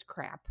everybody's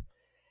crap.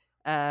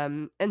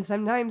 And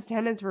sometimes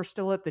tenants were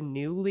still at the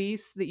new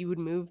lease that you would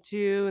move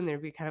to, and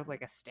there'd be kind of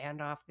like a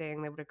standoff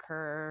thing that would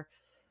occur.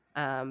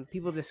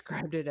 People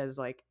described it as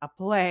like a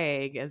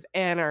plague, as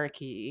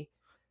anarchy.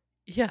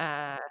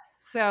 Yeah. Uh,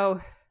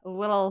 so a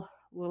little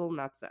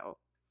nutso.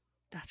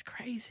 That's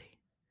crazy.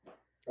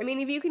 I mean,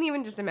 if you can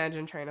even just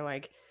imagine trying to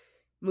like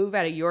move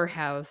out of your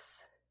house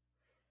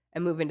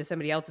and move into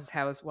somebody else's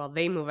house while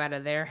they move out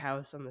of their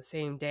house on the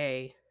same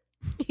day,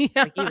 Yeah.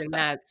 like even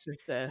That's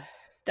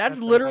that's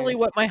a literally nightmare.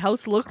 what my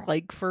house looked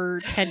like for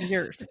 10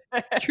 years.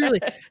 Truly.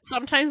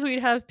 Sometimes we'd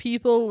have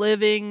people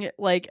living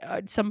like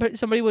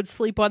somebody would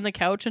sleep on the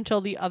couch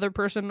until the other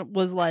person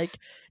was like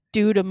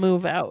due to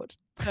move out.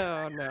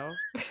 Oh no.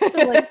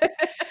 And like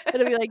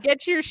it'd be like,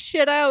 "Get your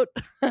shit out.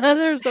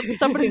 There's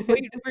somebody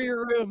waiting for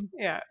your room."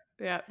 Yeah,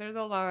 yeah, there's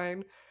a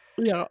line.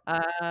 Yeah.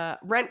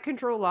 Rent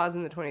control laws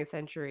in the 20th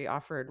century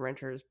offered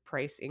renters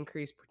price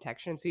increase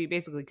protection, so you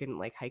basically couldn't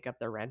like hike up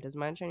their rent as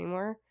much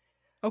anymore.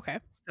 Okay.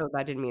 So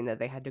that didn't mean that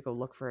they had to go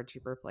look for a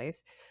cheaper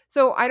place.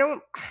 So I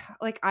don't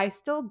like I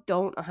still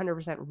don't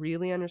 100%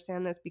 really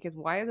understand this because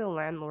why as a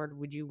landlord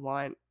would you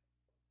want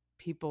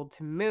people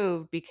to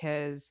move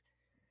because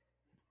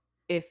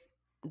if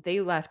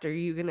they left are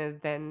you going to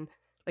then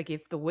like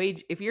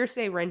if you're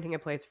say renting a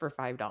place for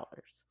 $5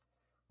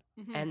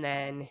 Mhm. and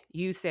then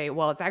you say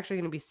well it's actually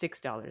going to be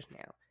 $6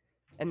 now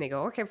and they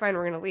go okay fine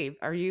we're going to leave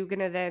are you going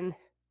to then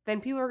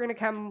people are going to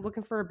come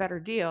looking for a better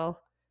deal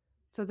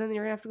so then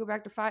you're going to have to go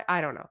back to 5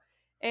 I don't know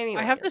I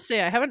anyway have to say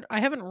I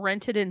haven't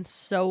rented in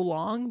so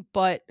long,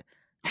 but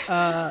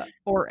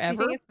or do you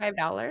think ever. it's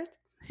 $5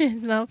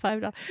 It's not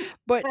 $5.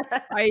 But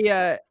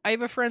I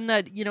have a friend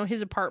that,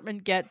 his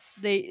apartment gets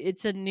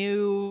it's a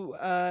new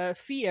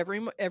fee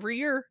every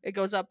year. It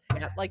goes up.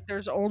 Yep, Like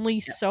there's only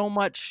yep. so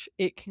much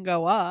it can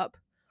go up,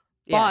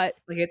 but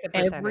Yes, like it's a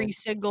every percentage.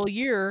 single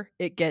year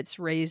it gets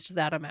raised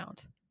that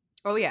amount.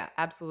 Oh yeah,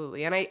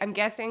 absolutely. And I'm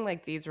guessing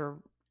like these were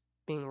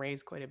being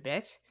raised quite a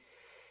bit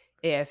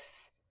if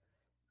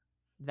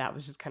that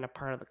was just kind of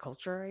part of the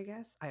culture, I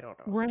guess. I don't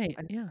know. Right.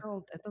 I Yeah.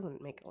 still It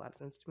doesn't make a lot of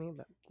sense to me,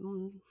 but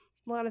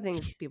a lot of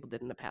things people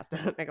did in the past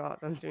doesn't make a lot of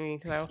sense to me.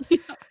 So Yeah.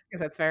 I guess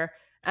that's fair.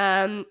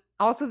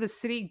 Also the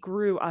city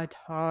grew a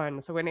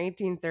ton. So in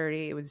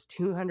 1830 it was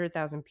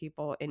 200,000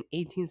 people. In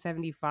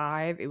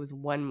 1875 it was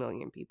 1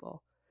 million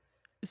people.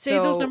 Say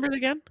those So numbers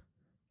again.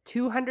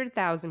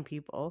 200,000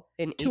 people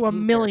in To a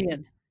 1830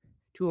 million.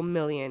 to a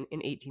million in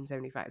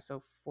 1875. So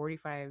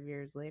 45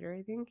 years later,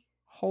 I think.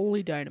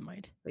 Holy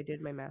dynamite. If I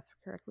did my math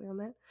correctly on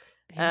that.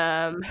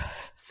 Yeah.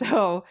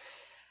 So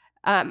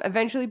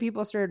eventually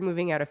people started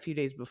moving out a few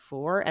days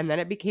before, and then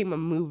it became a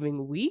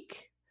moving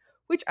week,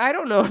 which I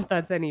don't know if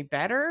that's any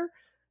better.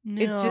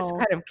 It's just No.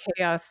 kind of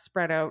chaos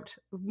spread out,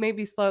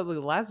 maybe slightly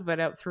less, but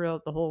out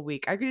throughout the whole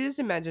week. I could just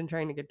imagine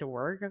trying to get to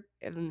work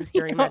and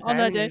during that On time,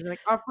 that and you're day. just like,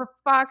 oh, for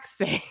fuck's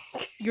sake.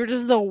 You're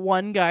just the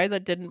one guy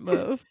that didn't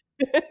move.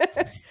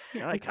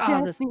 You're I like,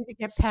 "Oh, just this need to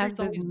get past street's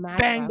this always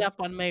banged macros. up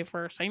on May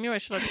 1st. I knew I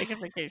should have taken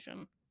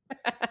vacation."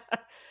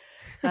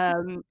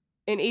 Um,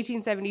 in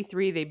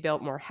 1873, they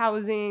built more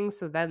housing,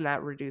 so then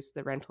that reduced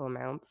the rental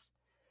amounts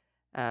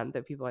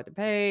that people had to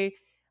pay.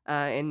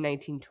 In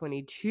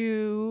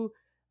 1922,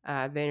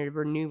 there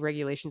were new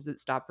regulations that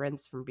stopped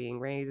rents from being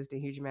raised a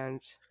huge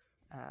amount.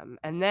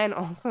 And then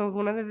also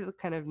one of the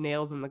kind of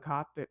nails in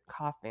the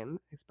coffin,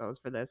 I suppose,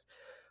 for this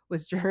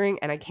was during,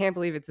 and I can't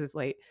believe it's this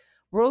late,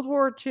 World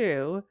War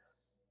II.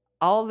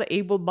 All the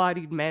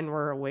able-bodied men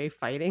were away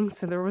fighting,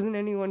 so there wasn't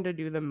anyone to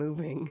do the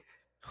moving.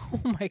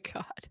 Oh my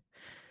god.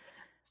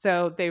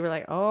 So they were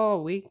like,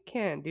 "Oh, we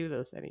can't do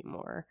this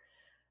anymore."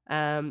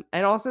 And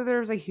also there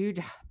was a huge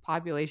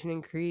population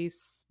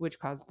increase, which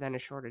caused then a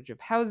shortage of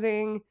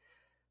housing.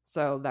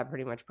 So that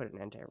pretty much put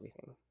an end to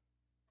everything.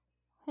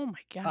 Oh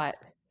my god. But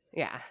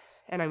yeah,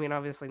 and I mean,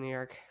 obviously, New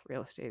York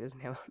real estate is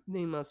now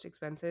the most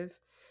expensive,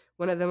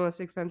 one of the most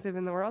expensive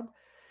in the world.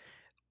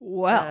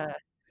 Uh, Well,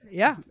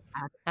 yeah.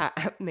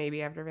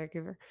 maybe after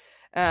Vancouver.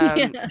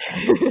 Yeah.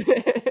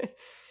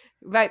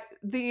 But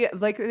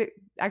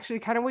actually,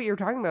 kind of what you're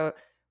talking about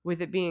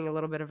with it being a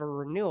little bit of a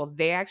renewal,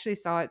 they actually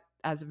saw it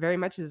as very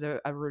much as a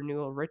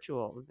renewal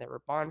ritual. There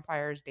were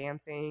bonfires,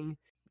 dancing,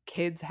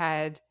 kids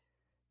had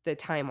the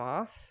time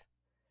off,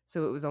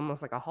 so it was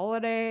almost like a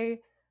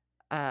holiday.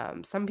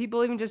 Some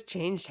people even just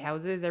changed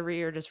houses every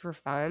year just for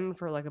fun,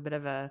 for like a bit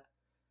of a,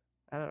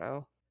 I don't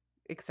know,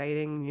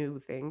 exciting new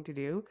thing to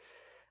do.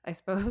 I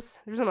suppose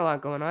there wasn't a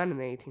lot going on in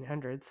the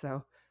 1800s,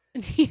 so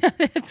Yeah,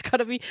 it's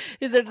gotta be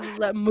there's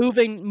that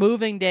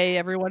moving day,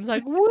 everyone's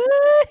like, "Woo!"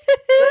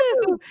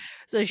 woo!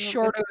 It's a I don't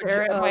have to shortage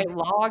stare at my of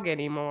log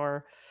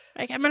anymore.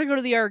 like, "I'm gonna go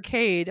to the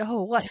arcade."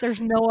 "Oh, what,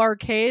 there's no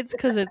arcades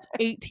because it's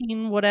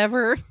 18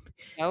 whatever?"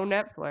 No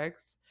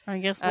Netflix. I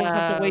guess we'll just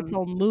have to wait Um,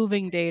 till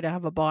moving day to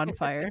have a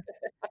bonfire.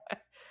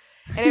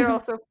 and it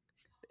also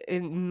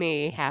it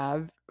may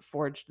have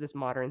forged this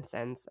modern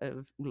sense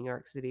of New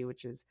York City,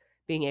 which is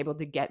being able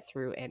to get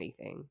through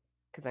anything.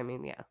 Because I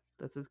mean, yeah,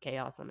 this is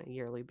chaos on a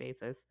yearly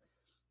basis.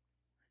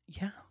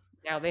 Yeah.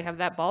 Now they have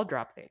that ball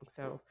drop thing,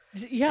 so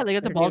Yeah, they that's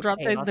got the their ball new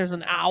drop thing. chaos. There's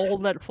an owl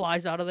that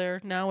flies out of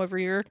there now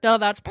every year. No,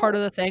 that's part Oh,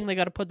 of the thing. They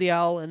gotta put the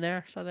owl in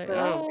there. So they, oh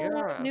 "Oh,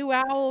 yeah. new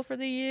owl for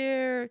the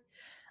year."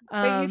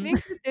 But you Um,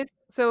 think that this,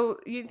 so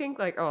you think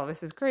like, oh,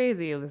 this is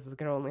crazy. This is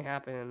gonna only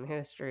happen in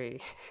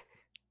history.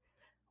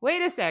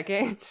 Wait a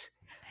second.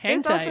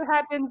 hang This also tight.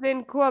 happens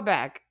in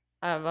Quebec,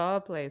 of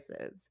all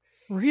places.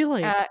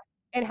 Really? Uh,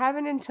 it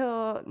happened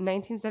until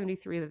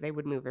 1973 that they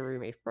would move every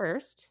May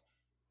 1st.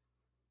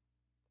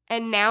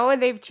 And now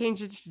they've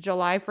changed it to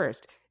July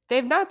 1st.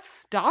 They've not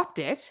stopped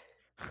it.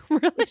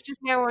 Really? It's just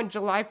now on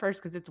July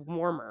 1st because it's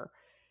warmer.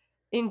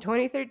 In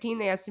 2013,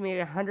 they estimated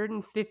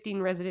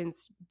 115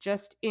 residents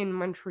just in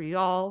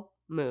Montreal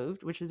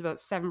moved, which is about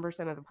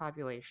 7% of the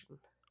population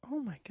Oh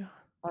my god.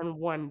 on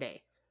one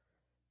day.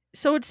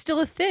 So it's still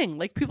a thing.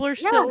 Like, people are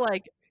Yeah, still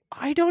like,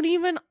 "I don't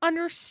even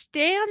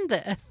understand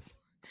this."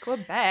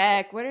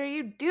 Quebec, what are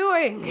you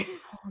doing?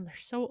 Oh, they're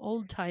so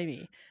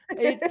old-timey.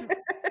 It's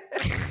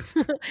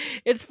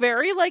it's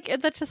very, like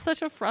that's just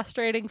such a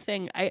frustrating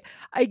thing.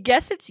 I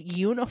guess it's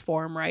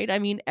uniform, right? I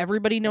mean,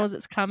 everybody Yeah. knows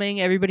it's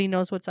coming, everybody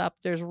knows what's up,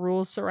 there's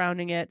rules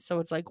surrounding it, so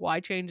it's like, why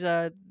change,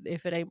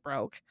 if it ain't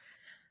broke?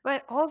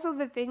 But also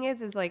the thing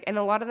is like, and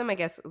a lot of them, I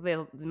guess,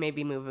 they'll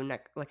maybe move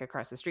like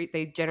across the street.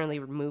 They generally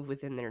move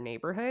within their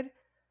neighborhood,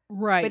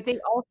 but they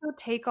Right. also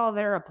take all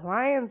their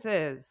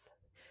appliances.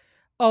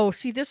 Oh,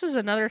 see, this is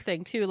another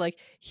thing too. Like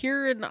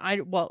here in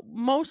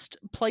most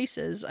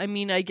places, I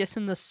mean, I guess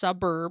in the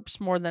suburbs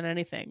more than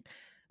anything.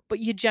 But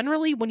you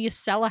generally, when you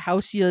sell a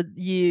house,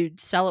 you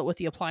sell it with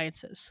the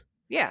appliances.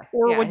 Yeah,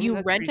 Or yeah, I when think you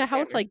that's rent pretty a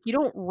house, standard. like you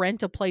don't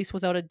rent a place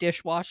without a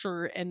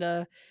dishwasher and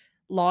a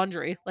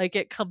laundry. Like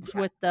it comes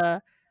Yeah. with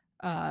the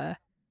uh,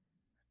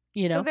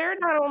 you So know. they're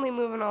not only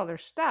moving all their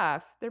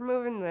stuff, they're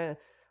moving the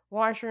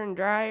washer and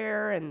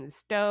dryer and the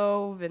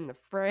stove and the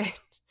fridge.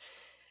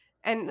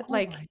 And Oh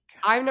like, my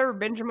god. I've never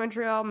been to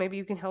Montreal. Maybe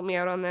you can help me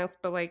out on this,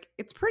 but like,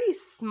 it's pretty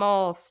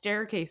small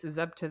staircases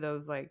up to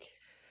those like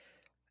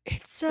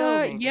It's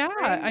buildings, yeah,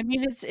 right? I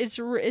mean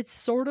it's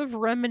sort of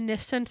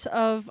reminiscent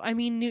of I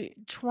mean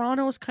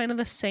Toronto's kind of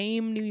the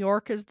same, New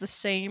York is the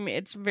same.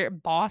 It's very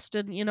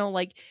Boston,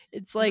 like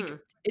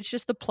Mhm. it's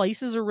just the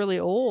places are really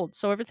old,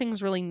 so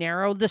everything's really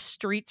narrow. The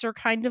streets are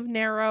kind of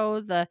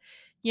narrow.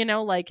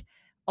 Like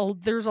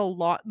there's a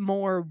lot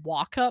more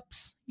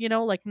walk-ups,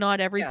 like not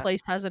every Yeah.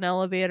 place has an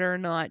elevator,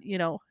 not,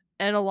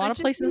 and a So lot it of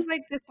just seems places.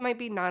 like this might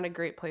be not a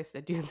great place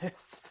to do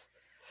this.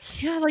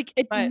 Yeah, like,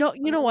 it But no,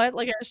 you know what?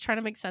 Like, I was trying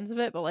to make sense of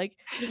it, but, like,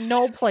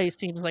 no place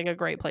seems like a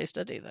great place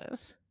to do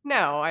this.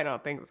 no, I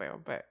don't think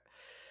so, but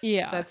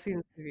Yeah. that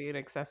seems to be an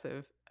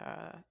excessive,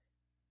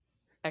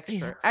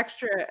 Yeah.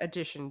 extra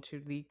addition to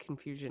the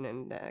confusion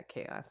and,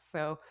 chaos.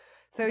 So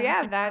That's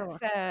yeah, that's, incredible.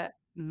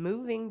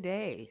 moving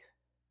day.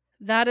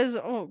 That is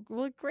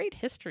great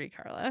history,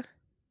 Carla.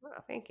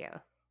 Oh, thank you.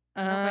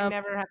 I hope I Um,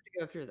 never have to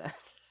go through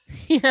that.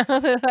 Yeah,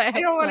 I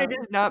don't wanna no.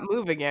 just not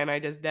move again, I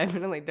just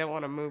definitely don't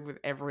wanna move with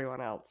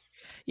everyone else.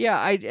 Yeah,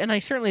 I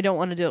certainly don't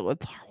wanna deal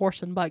with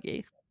horse and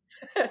buggy.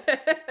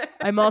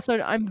 I'm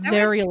How much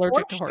very allergic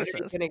horse to shit are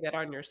you horses. gonna get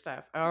on your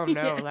stuff? Oh, Yeah.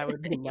 no, that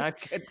would be not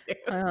good too.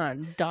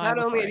 Die Not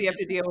only before do I you have get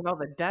to deal there. with all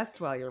the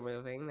dust while you're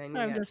moving, then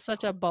you I'm got just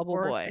such a bubble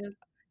boy. horses.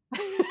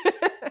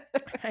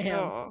 I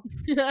am. Oh,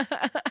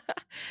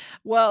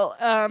 Well,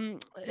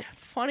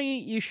 funny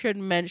you should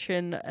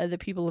mention, the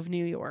people of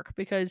New York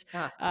because,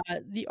 ah,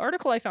 the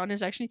article I found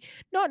is actually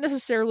not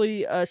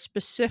necessarily,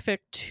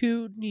 specific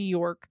to New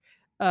York,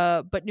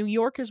 but New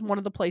York is one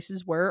of the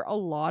places where a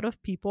lot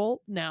of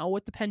people now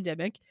with the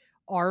pandemic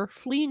are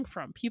fleeing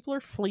from. People are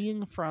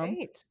fleeing from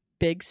right,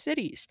 big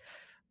cities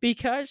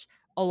because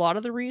a lot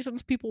of the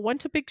reasons people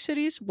went to big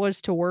cities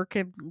was to work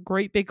in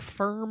great big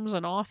firms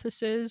and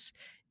offices.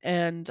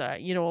 And, a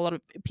lot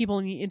of people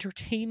in the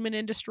entertainment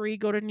industry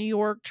go to New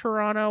York,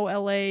 Toronto,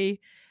 LA,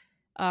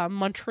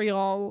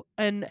 Montreal.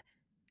 And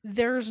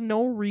there's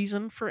no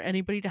reason for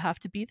anybody to have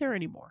to be there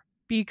anymore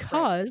right,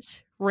 because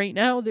right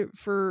now,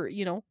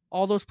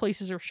 all those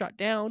places are shut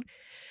down.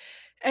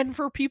 And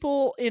for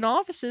people in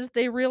offices,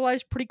 they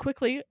realize pretty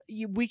quickly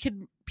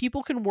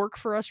people can work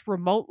for us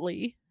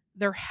remotely.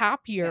 They're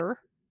yeah, happier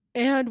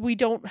and we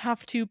don't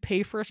have to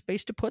pay for a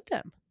space to put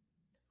them.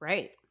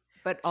 right,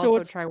 but So also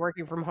it's try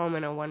working from home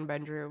in a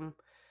one-bedroom,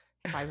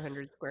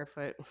 500 square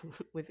foot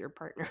with your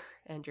partner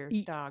and your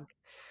y- dog.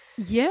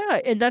 yeah,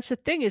 and that's the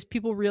thing is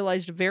people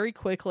realized very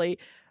quickly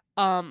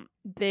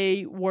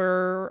they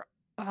were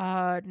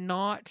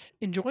not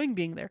enjoying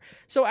being there.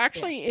 So Yeah.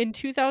 actually in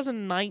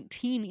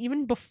 2019,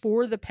 even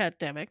before the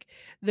pandemic,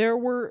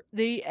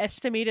 they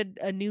estimated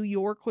New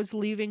York was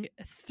leaving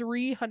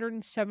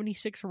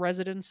 376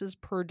 residences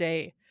per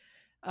day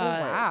Oh, uh,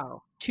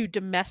 wow. to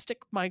domestic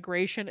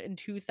migration in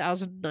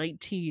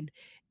 2019,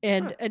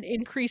 and Huh. an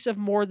increase of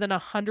more than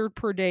 100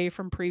 per day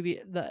from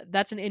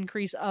that's an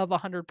increase of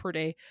 100 per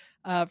day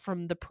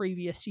from the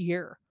previous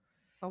year.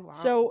 Oh, wow.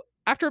 So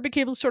after it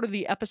became sort of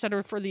the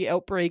epicenter for the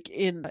outbreak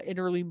in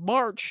early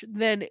March,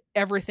 then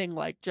everything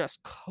like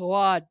just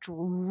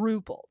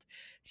quadrupled.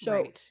 So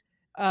Right.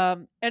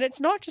 and it's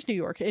not just New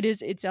York,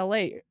 it's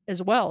LA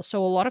as well.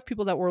 So a lot of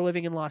people that were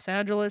living in Los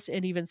Angeles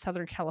and even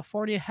Southern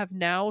California have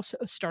now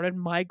started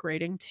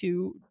migrating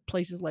to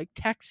places like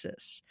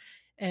Texas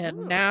and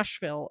Mm,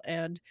 Nashville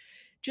and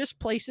just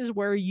places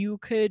where you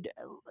could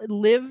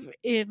live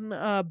in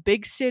a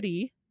big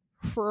city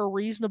for a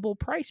reasonable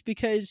price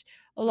because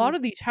a lot mhm.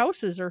 of these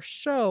houses are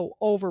so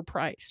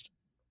overpriced.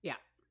 Yeah.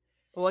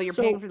 Well, you're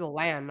paying So for the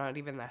land, not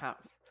even the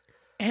house.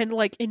 and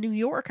like in New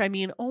York, I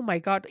mean, oh my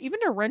god, even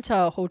to rent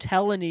a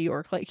hotel in New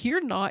York, like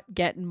you're not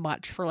getting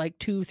much for like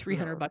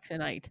 200-300 No. bucks a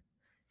night.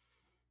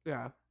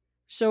 Yeah.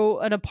 So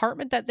an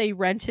apartment that they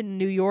rent in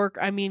New York,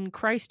 I mean,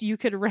 Christ, you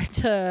could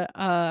rent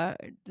a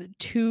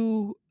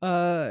two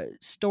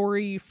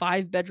story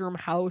 5 bedroom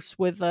house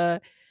with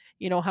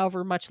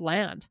however much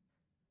land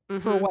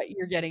for Mhm. what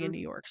you're getting in Mhm. New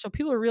York. So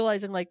people are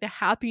realizing like the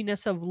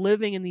happiness of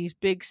living in these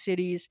big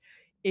cities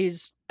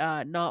is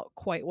not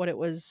quite what it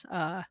was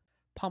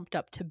pumped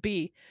up to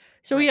be.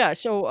 So yeah, Right.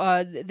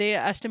 so they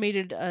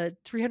estimated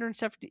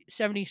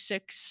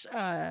 376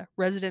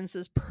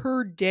 residences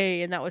per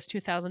day, and that was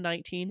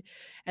 2019.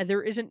 And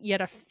there isn't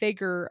yet a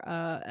figure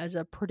as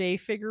a per day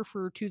figure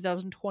for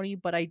 2020,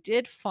 but I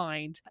did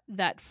find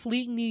that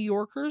fleeing New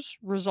Yorkers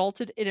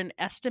resulted in an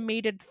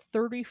estimated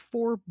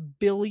 34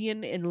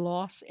 billion in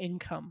lost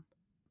income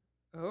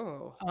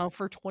Oh.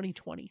 for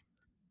 2020.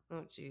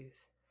 Oh, jeez.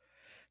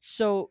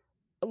 So,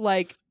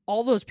 like,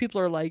 all those people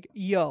are like,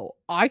 yo,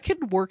 I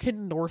can work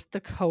in North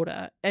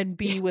Dakota and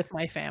Yeah. be with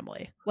my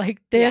family.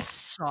 Like, this Yeah.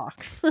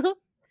 sucks.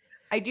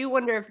 I do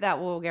wonder if that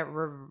will get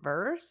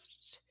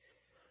reversed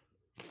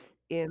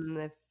in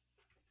the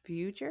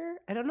future.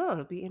 I don't know.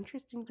 It'll be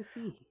interesting to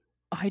see.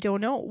 I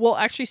don't know. Well,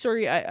 actually,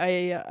 sorry,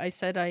 I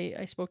said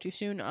I spoke too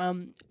soon.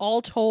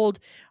 All told,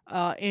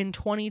 in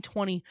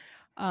 2020,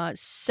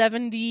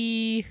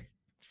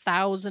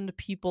 70,000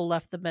 people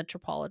left the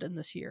metropolitan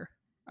this year.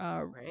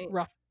 Right.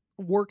 Rough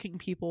working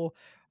people,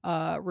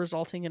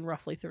 resulting in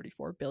roughly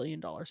 $34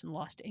 billion in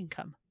lost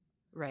income.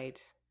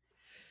 Right.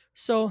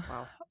 So,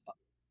 Wow.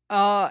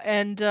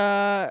 and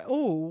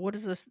what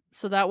is this?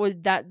 So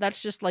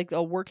that's just like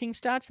the working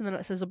stats, and then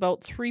it says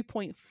about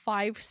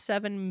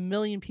 3.57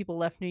 million people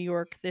left New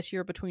York this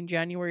year between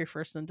January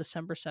 1st and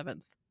December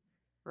 7th.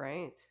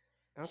 Right.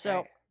 So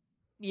Okay.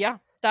 yeah,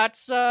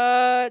 that's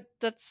a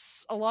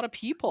lot of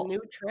people.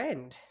 New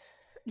trend.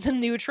 The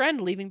new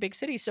trend leaving big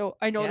cities. So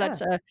I know Yeah.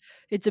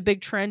 it's a big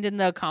trend in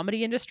the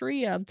comedy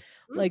industry. Mm.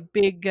 Like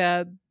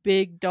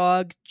big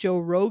dog Joe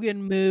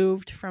Rogan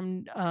moved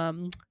from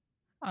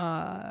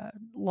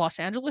Los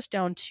Angeles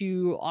down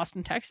to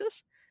Austin,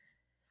 Texas.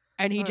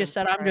 And he Oh, just I'm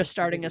said, I'm just surprised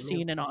he starting a didn't move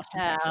scene in to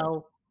Austin, Texas.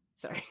 hell.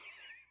 Sorry.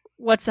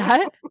 What's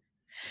that?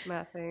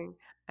 Nothing.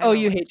 I Oh, don't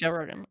you like hate Joe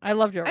Rogan. I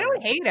love Joe I don't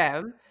Rogan. hate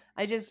him.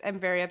 I'm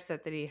very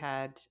upset that he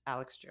had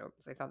Alex Jones.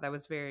 I thought that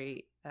was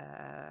very,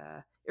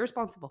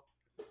 irresponsible.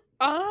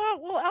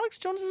 Well, Alex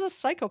Jones is a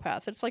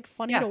psychopath. It's like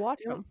funny Yeah. to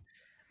watch Don't him.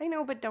 I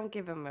know, but don't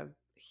give him a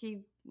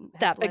he has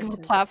That big of led a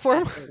to bad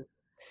platform. things.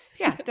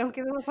 Yeah, don't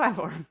give him a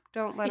platform.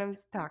 Don't let him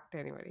talk to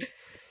anybody.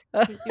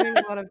 Yeah. He's doing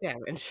a lot of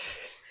damage.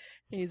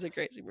 He's a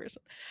crazy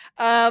person.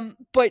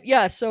 But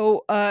yeah,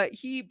 so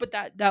but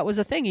that was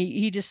a thing.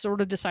 He just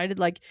sort of decided,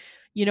 like,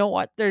 you know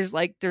what, there's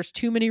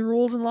too many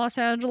rules in Los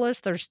Angeles.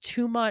 There's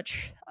too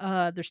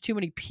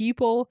many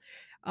people.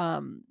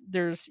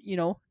 There's,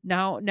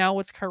 now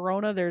with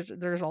Corona, there's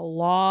a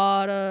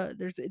lot of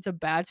there's it's a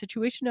bad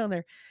situation down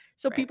there.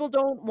 So Right. people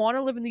don't want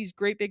to live in these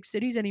great big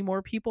cities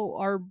anymore. People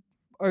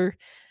are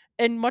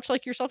and much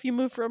like yourself, you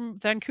moved from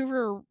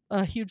Vancouver,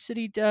 a huge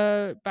city,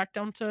 back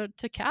down to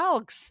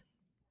Calgs.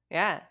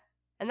 Yeah.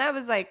 And that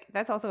was like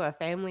that's also a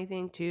family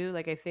thing too.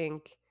 Like I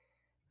think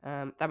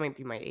that might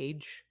be my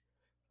age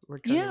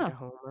returning Yeah. to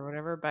home or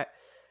whatever, but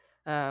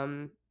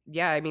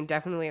yeah, I mean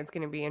definitely it's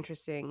going to be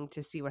interesting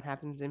to see what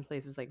happens in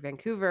places like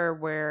Vancouver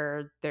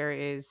where there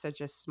is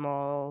such a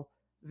small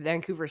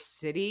Vancouver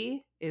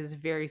city is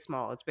very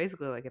small. It's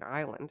basically like an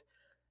island.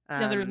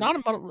 Yeah, there's Um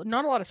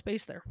not a lot of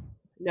space there.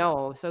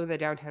 no, so in the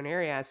downtown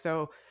area.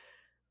 So,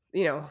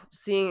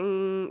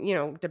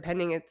 seeing,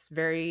 depending it's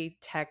very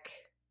tech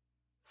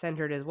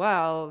centered as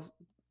well.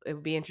 It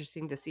would be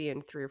interesting to see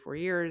in 3 or 4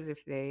 years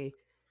if they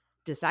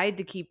decide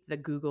to keep the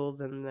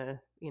Googles and the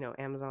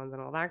Amazons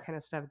and all that kind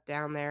of stuff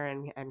down there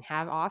and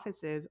have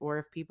offices, or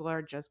if people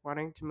are just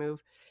wanting to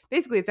move.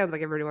 Basically, it sounds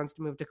like everybody wants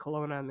to move to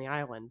Kelowna on the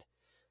island.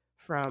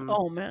 From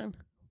Oh, man.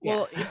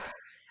 Well, yes,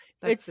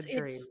 that's the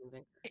dream.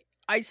 it's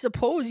I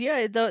suppose,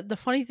 yeah. The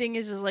funny thing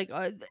is like,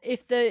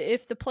 if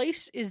the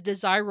place is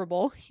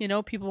desirable,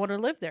 people want to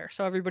live there,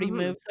 so everybody Hmm.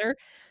 moves there.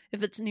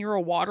 If it's near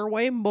a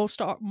waterway, more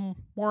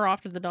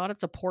often than not,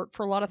 it's a port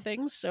for a lot of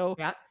things. So,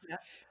 Yeah, yeah,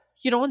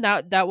 and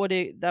that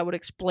would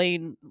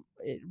explain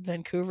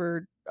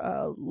Vancouver,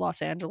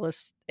 Los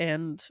Angeles,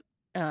 and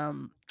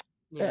um,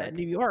 New York.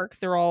 New York.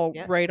 They're all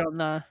Yeah, right on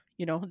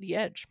the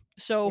edge.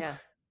 So yeah,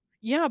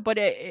 yeah, but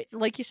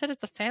like you said,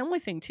 it's a family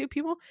thing too.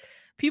 People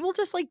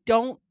just like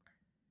don't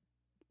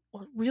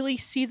really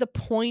see the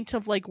point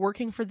of like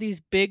working for these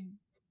big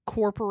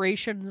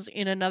corporations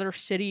in another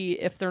city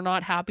if they're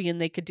not happy, and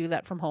they could do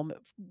that from home,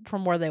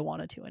 from where they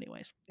wanted to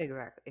anyways.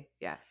 exactly.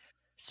 Yeah,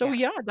 So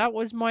yeah. yeah, that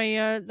was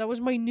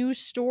my news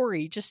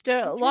story. Just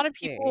a lot of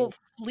people Interesting.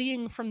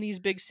 fleeing from these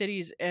big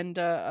cities, and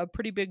a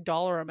pretty big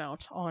dollar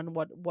amount on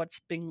what's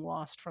being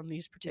lost from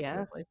these particular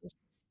Yeah, places.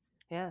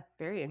 yeah.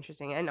 Very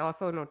interesting, and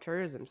also no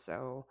tourism.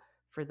 So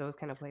for those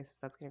kind of places,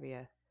 that's going to be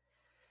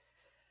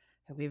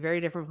it'll be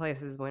very different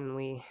places when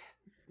we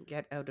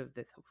get out of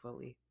this.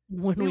 Hopefully,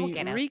 When we will we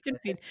get out of this.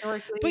 reconvene.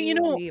 But Historically,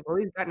 we've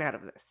always gotten out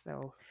of this.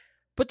 So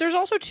there's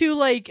also too,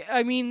 like,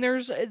 I mean,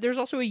 there's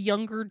also a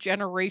younger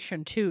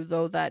generation too,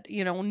 though, that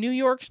New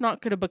York's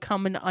not going to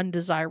become an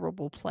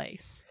undesirable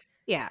place.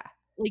 yeah,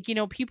 Like,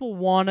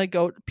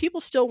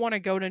 people still want to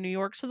go to New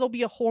York, so there'll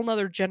be a whole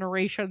nother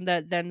generation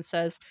that then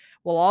says,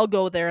 well, I'll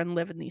go there and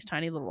live in these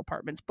tiny little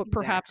apartments. But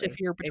perhaps if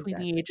exactly, you're between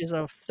the exactly. ages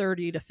of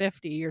 30 to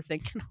 50, you're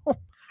thinking, oh,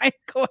 I'm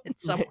going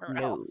somewhere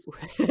No, else.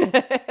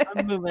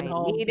 I'm moving I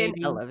home, need an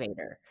baby.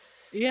 elevator.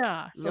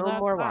 Yeah, so No that's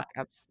more that.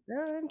 walk-ups.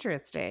 Oh,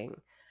 interesting.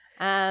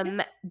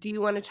 Yeah. Do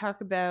you want to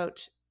talk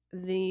about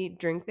the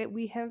drink that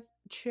we have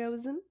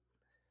chosen?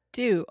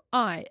 Do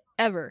I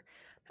ever?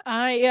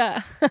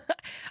 I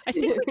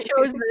think we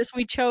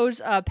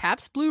chose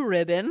Pabst Blue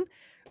Ribbon,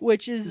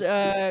 which is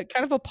Mhm.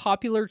 kind of a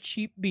popular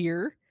cheap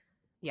beer.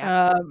 Yep.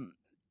 Um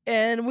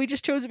and we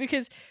just chose it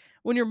because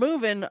when you're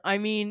moving, I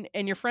mean,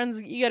 and your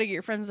friends, you got to get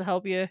your friends to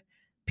help you,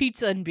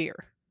 pizza and beer.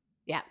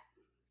 Yeah.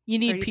 You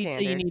need Pretty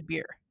pizza, you standard. need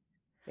beer.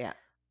 Yeah.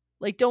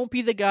 Like, don't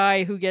be the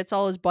guy who gets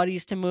all his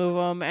buddies to move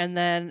them, and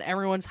then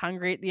everyone's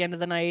hungry at the end of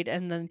the night,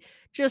 and then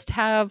just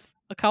have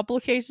a couple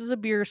of cases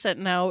of beer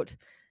sitting out,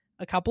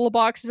 a couple of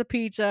boxes of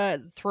pizza,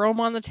 throw them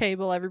on the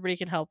table. Everybody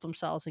can help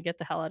themselves and get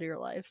the hell out of your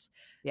lives.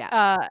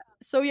 Yeah.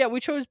 So yeah, we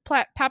chose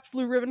Pabst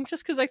Blue Ribbon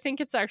just because I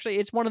think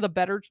it's one of the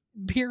better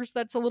beers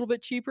that's a little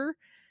bit cheaper.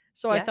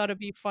 So I Yeah. thought it'd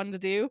be fun to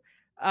do.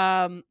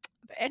 Um,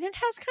 and it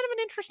has kind of an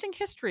interesting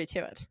history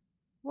to it.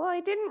 Well,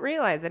 I didn't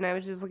realize, and I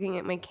was just looking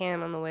at my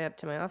can on the way up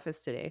to my office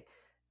today.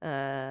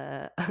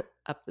 Uh,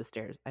 up the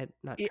stairs. I'm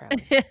not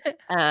traveling.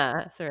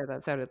 Sorry,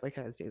 that sounded like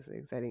I was doing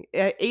something exciting.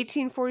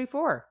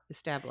 1844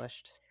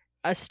 established.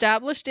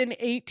 Established in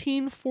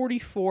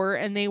 1844,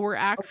 and they were Oh,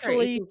 sorry,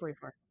 actually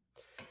 1844.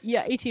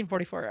 yeah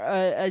 1844,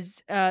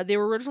 as they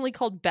were originally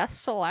called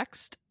Best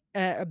Select,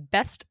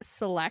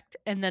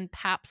 and then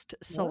Pabst Oh,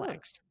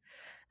 Select.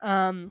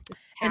 um this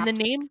and the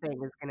Pabst name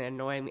thing is gonna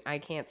annoy me. I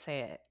can't say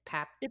it. it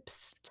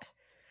Pabst.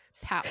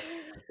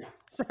 Pabst.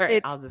 Sorry,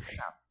 It's I'll just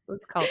stop.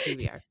 Let's call it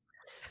PBR.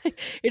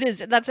 It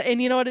is. That's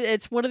and you know what?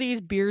 It's one of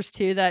these beers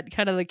too that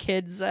kind of the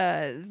kids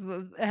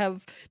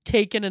have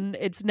taken, and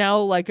it's now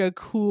like a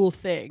cool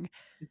thing.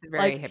 It's a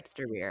very Like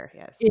hipster beer,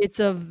 yes. it's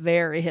a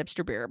very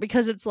hipster beer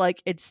because it's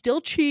like it's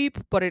still cheap,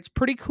 but it's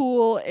pretty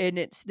cool, and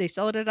it's they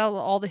sell it at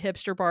all the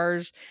hipster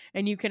bars,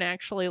 and you can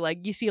actually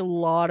like you see a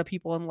lot of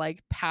people in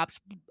like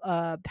Pabst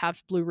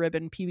Blue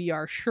Ribbon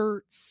PBR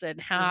shirts and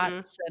Mhm.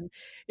 hats, and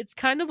it's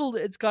kind of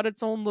it's got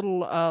its own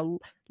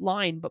little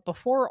line. But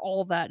before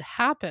all that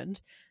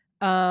happened,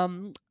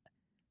 um,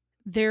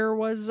 there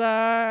was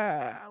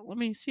let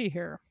me see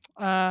here,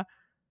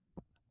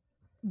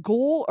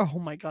 Goal. Oh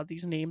my god,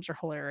 these names are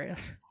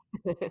hilarious.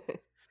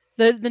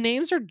 The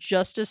names are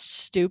just as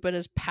stupid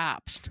as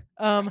Pabst.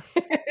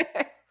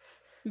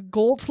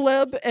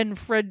 Gottlieb and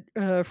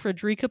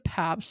Frederica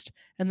Pabst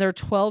and their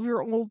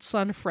 12-year-old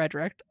son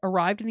Frederick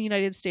arrived in the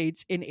United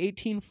States in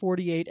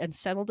 1848 and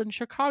settled in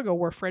Chicago,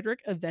 where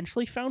Frederick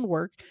eventually found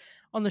work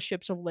on the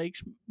ships of Lake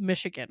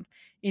Michigan.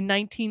 In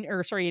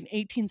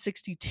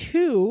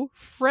 1862,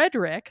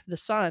 Frederick, the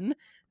son,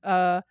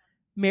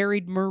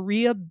 married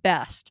Maria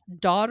Best,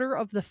 daughter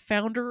of the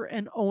founder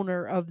and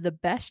owner of the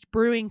Best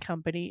Brewing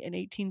Company in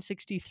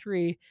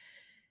 1863,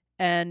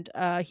 and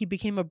he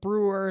became a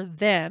brewer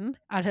then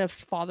at his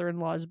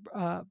father-in-law's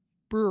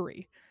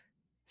brewery.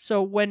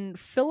 So when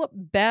Philip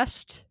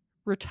Best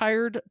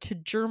retired to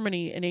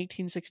Germany in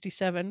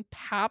 1867,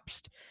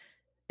 Pabst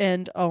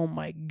and oh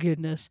my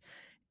goodness,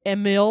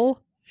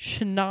 Emil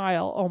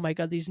Schneiel, oh my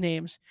god, these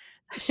names,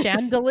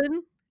 Schandelin,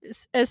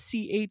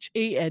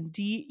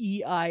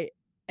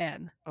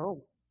 Schandein.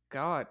 Oh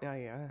god, oh,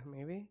 yeah,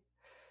 maybe?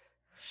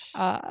 Sh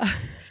Uh,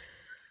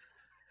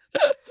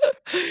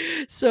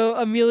 so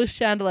Amelia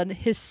Chandlin,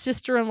 his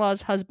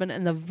sister-in-law's husband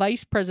and the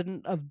vice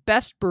president of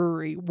Best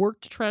Brewery,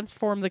 worked to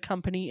transform the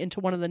company into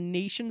one of the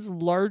nation's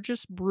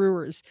largest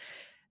brewers.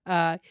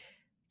 Uh,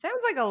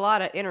 Sounds like a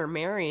lot of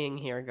intermarrying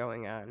here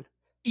going on.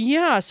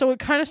 yeah, so it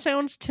kind of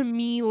sounds to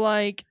me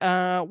like,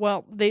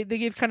 well, they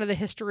gave kind of the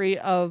history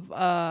of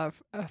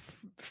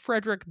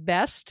Frederick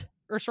Best,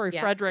 or sorry,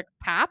 Yeah, Frederick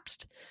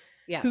Pabst,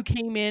 yeah. who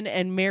came in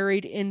and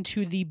married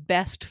into the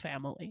Best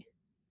family.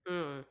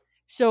 Mm.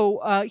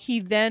 So he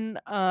then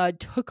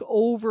took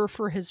over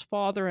for his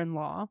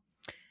father-in-law,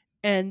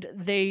 and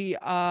they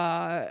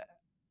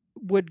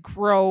would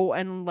grow.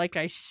 And like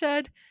I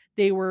said,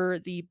 they were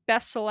the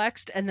Best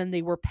Selects, and then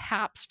they were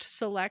Pabst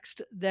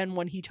Selects. Then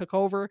when he took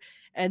over,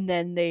 and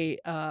then they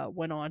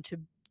went on to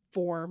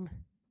form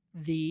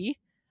the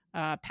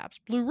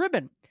Pabst Blue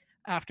Ribbon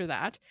after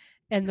that.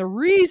 And the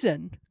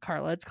reason,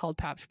 Carla, it's called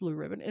Pabst Blue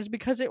Ribbon is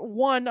because it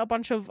won a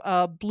bunch of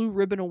Blue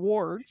Ribbon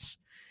awards.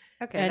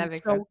 Okay, that And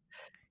makes sense. so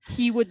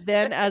he would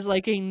then, as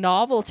like a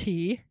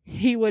novelty,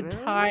 he would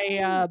tie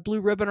Mm. blue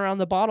ribbon around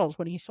the bottles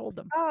when he sold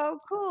them. Oh,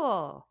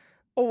 cool.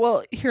 Oh,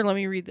 well, here, let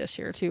me read this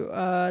here too.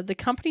 The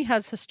company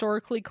has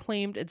historically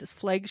claimed its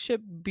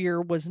flagship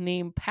beer was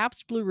named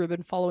Pabst Blue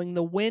Ribbon following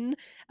the win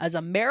as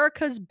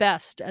America's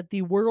Best at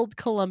the World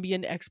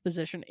Columbian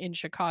Exposition in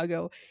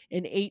Chicago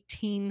in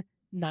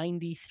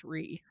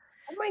 1893.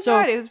 Oh my So,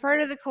 god, it was part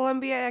of the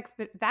Columbia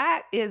expo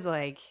that is,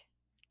 like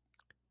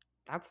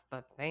that's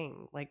the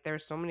thing. Like,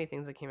 there's so many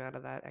things that came out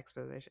of that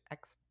exposition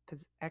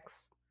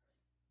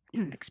what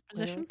did I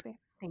exposition? say?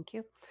 Thank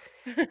you.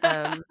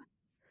 Um,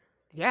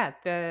 yeah,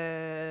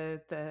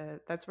 the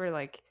that's where,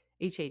 like,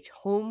 H.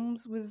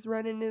 Holmes was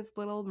running his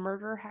little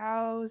murder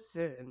house,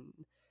 and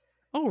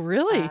Oh, uh,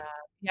 really?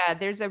 yeah,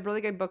 there's a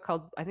really good book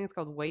called I think it's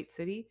called White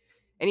City.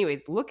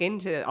 Anyways, look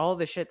into all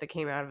the shit that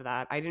came out of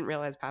that. I didn't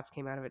realize Paps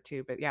came out of it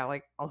too, but yeah,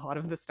 like, a lot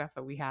of the stuff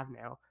that we have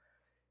now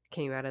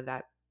came out of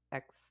that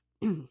ex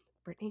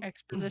Brittany,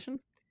 Exposition?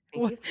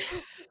 thank you.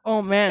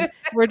 Oh man,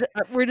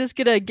 we're just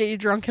gonna get you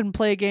drunk and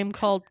play a game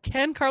called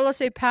Can Carla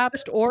say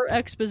Pabst or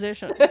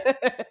Exposition?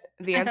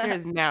 The answer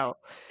is no,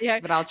 Yeah,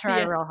 but I'll try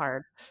yeah. real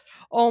hard.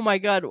 Oh my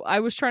god, I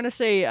was trying to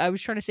say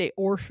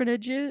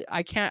orphanages.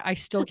 I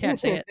still can't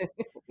say it.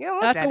 You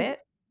almost That's said it.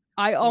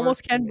 I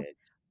almost can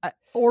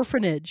Orphanage.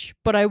 orphanage,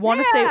 but I want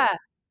to say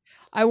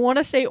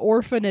Yeah.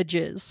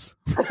 orphanages,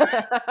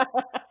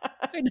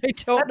 and I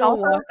don't That's know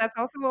also why. that's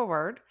also a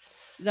word.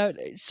 That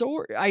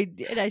so I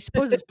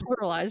suppose it's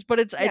pluralized, but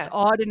it's Yeah.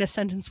 odd in a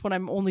sentence when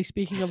I'm only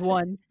speaking of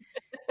one,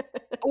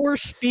 or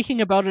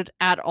speaking about it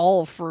at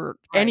all for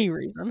Right, any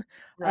reason.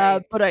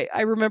 right. But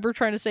I remember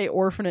trying to say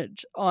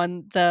orphanage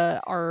on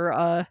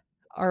our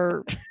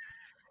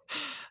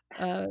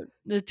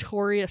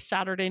notorious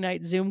Saturday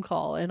night Zoom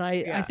call, and I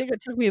Yeah. think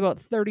it took me about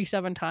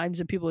 37 times,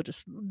 and people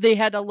just they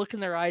had a look in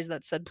their eyes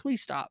that said,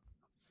 "Please stop."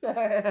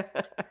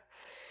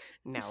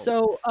 No.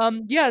 So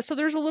yeah, so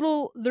there's a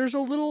little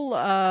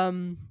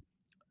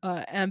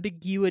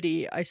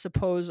ambiguity, I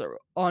suppose,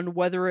 on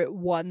whether it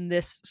won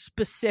this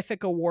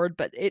specific award,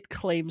 but it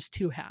claims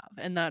to have,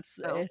 and that's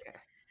Oh, it, okay.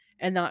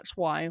 and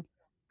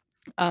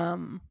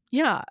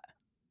yeah,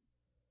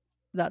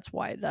 that's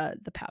why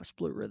the Pabst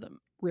Blue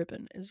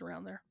ribbon is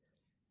around there.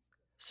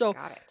 So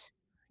Got it.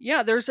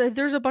 yeah, there's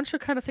a bunch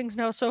of kind of things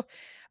now. So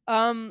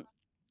um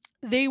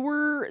they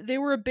were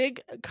a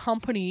big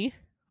company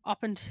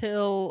up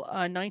until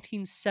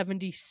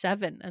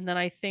 1977, and then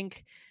I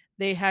think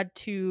they had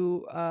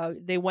to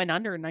they went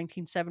under in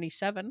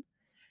 1977.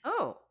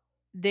 Oh.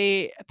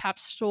 They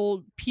Pabst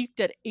sold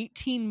peaked at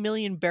 18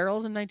 million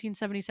barrels in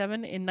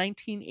 1977. In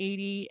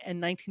 1980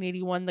 and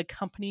 1981, the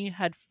company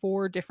had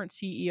four different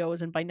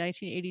CEOs, and by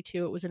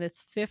 1982, it was in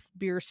its fifth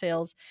beer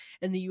sales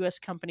in the U.S.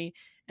 company,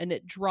 and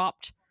it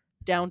dropped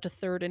down to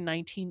third in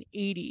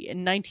 1980. In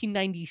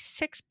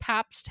 1996,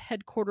 Pabst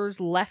headquarters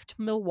left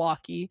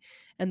Milwaukee,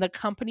 and the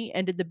company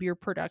ended the beer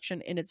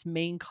production in its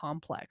main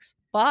complex.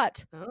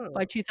 But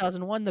by Oh.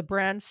 2001, the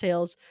brand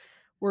sales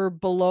were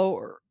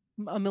below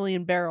a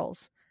million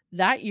barrels.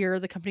 That year,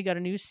 the company got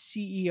a new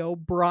CEO,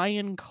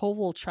 Brian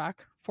Kovalchuk,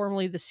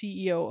 formerly the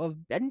CEO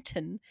of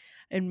Benton,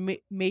 and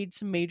made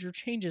some major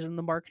changes in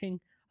the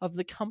marketing of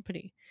the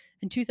company.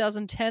 In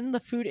 2010,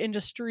 the food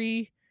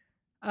industry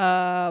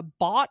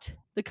bought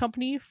the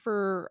company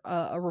for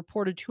a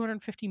reported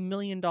 $250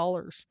 million.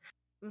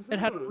 It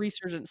had a Mhm.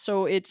 resurgence,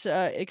 so it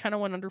kind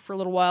of went under for a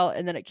little while,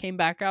 and then it came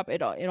back up.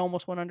 It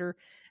almost went under,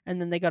 and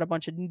then they got a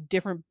bunch of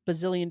different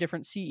bazillion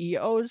different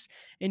CEOs.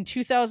 In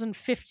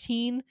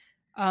 2015,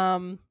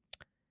 um,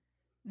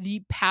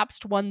 the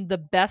Pabst won the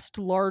best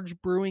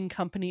large brewing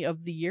company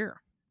of the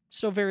year.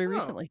 So very Oh.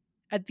 recently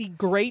at the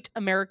Great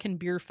American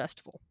Beer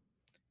Festival.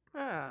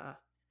 Ah.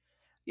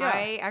 Yeah.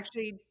 I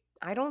actually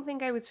I don't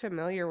think I was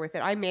familiar with it.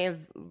 I may have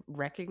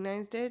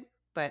recognized it,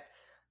 but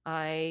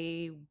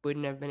I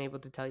wouldn't have been able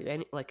to tell you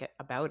any like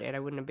about it. I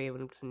wouldn't have been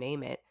able to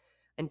name it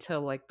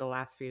until like the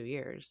last few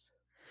years.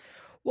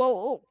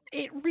 Well,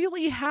 it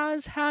really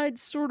has had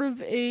sort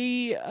of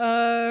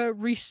a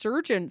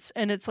resurgence,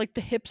 and it's like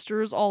the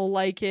hipsters all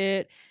like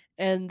it,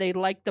 and they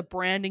like the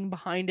branding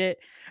behind it.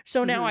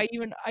 So now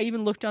Mhm. I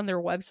even looked on their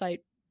website,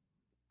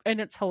 and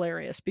it's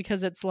hilarious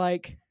because it's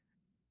like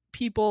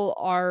people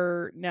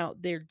are now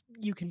they're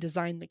you can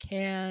design the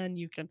can,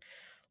 you can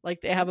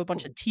like they have a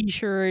bunch Oh. of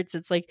t-shirts.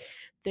 It's like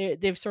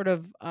they've sort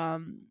of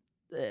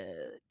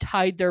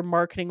tied their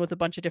marketing with a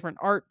bunch of different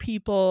art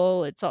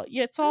people. It's all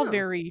yeah, Oh. it's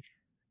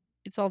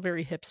all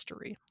very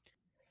hipstery.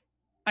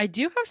 I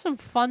do have some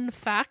fun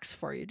facts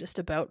for you just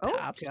about Oh,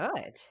 Pabst.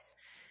 good.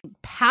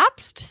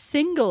 Pabst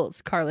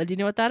singles, Carla, do you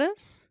know what that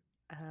is?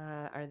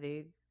 Are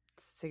they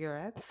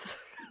cigarettes?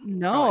 Probably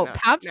No, not.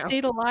 Pabst No.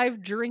 stayed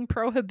alive during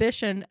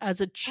Prohibition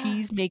as a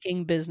cheese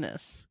making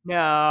business.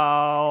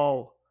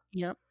 No.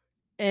 Yep.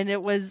 And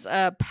it was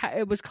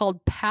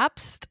called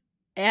Pabst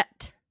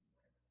Et.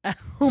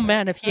 Oh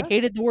man, if you Huh?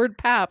 hated the word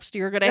Pabst,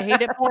 you're gonna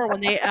hate it more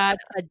when they add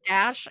a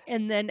dash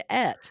and then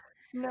Et.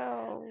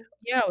 No.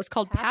 Yeah, it was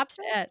called Pabst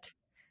Pasta? Et.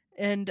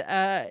 And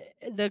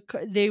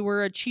they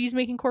were a cheese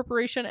making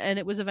corporation, and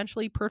it was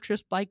eventually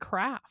purchased by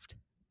Kraft.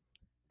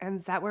 And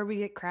is that where we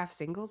get craft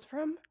singles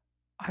from?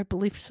 I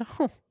believe so.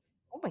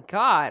 Oh my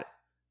god.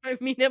 I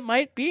mean, it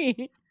might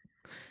be.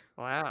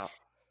 Wow.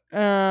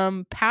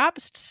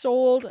 Pabst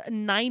sold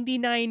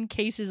 99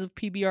 cases of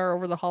PBR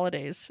over the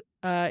holidays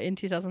in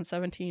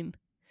 2017,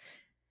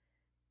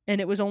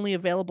 and it was only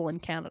available in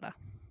Canada.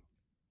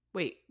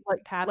 Wait,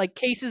 Pabst Like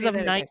cases say of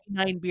that again.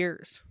 99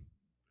 beers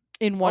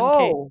in one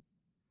case. Oh.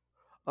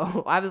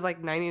 Oh, I was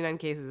like 99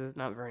 cases is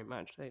not very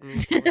much. They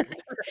need to look into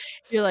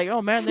You're like,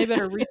 "Oh man, they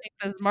better rethink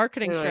this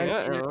marketing You're like,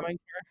 strategy they're uh-uh. doing."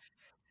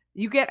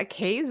 You get a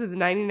case with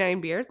 99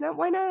 beers? No,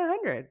 why not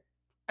 100?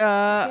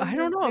 I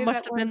don't know, it Say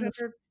must that have been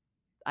 100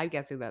 I'm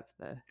guessing that's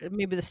the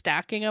maybe the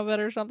stacking of it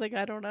or something,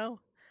 I don't know.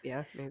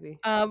 yeah, maybe.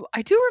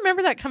 I do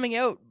remember that coming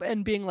out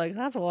and being like,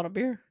 "That's a lot of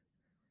beer."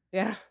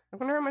 Yeah. I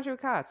wonder how much it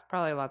would cost.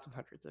 Probably lots of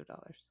hundreds of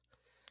dollars.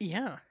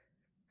 Yeah.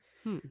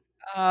 Hmm.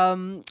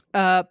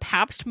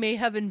 Pabst may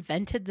have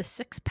invented the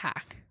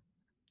six-pack.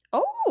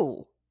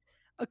 Oh!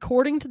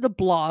 According to the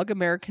blog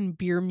American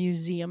Beer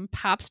Museum,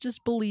 Pabst is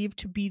believed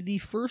to be the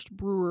first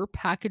brewer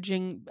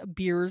packaging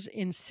beers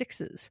in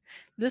sixes.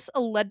 This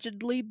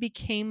allegedly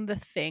became the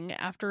thing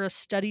after a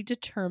study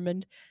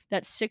determined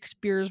that six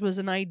beers was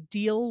an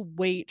ideal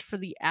weight for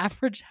the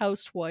average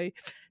housewife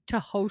to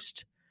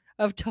hoist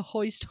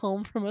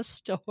home from a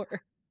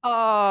store.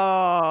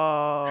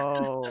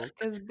 Oh,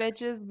 because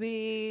bitches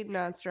be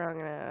not strong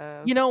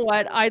enough You know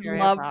what? to carry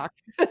a box.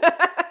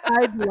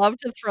 I'd love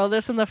to throw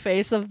this in the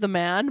face of the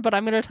man, but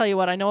I'm gonna tell you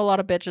what, I know a lot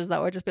of bitches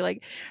that would just be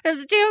like,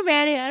 "There's too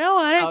many, I don't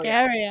wanna Oh,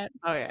 yeah. carry it."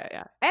 Oh, yeah,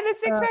 yeah. And a Uh,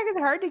 six-pack is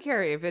hard to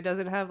carry if it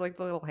doesn't have, like,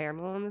 the little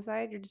handle on the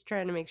side. You're just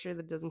trying to make sure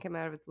that it doesn't come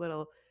out of its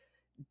little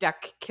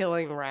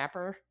duck-killing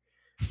wrapper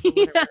or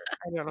whatever. yeah,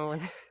 I don't know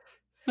what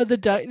but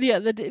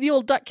the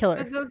old duck killer.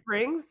 But those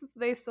rings,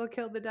 they still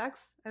kill the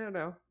ducks? I don't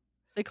know.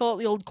 They call it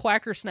the old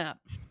quacker snap.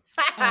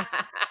 Uh,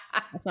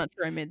 that's not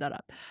true, I made that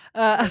up.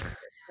 Okay, Uh,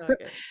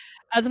 okay.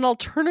 as an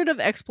alternative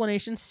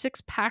explanation,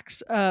 six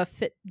packs,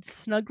 fit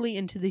snugly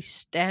into the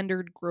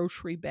standard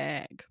grocery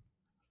bag.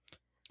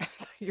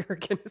 You were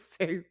gonna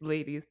say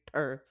lady's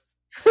purse.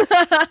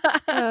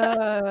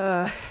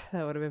 That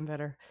would've been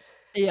better.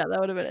 Yeah, that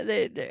would've been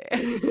they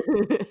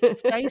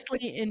fits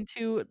nicely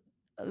into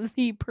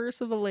the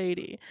purse of a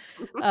lady.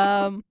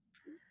 Um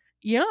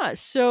Yeah,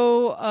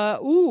 so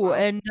Wow.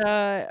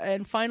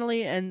 and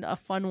finally, and a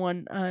fun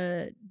one,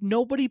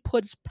 nobody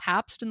puts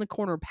Pabst in the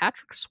corner.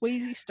 Patrick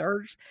Swayze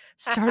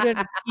started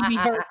a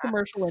PBR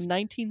commercial in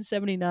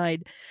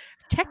 1979.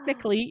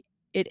 Technically,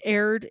 it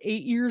aired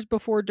 8 years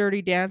before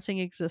Dirty Dancing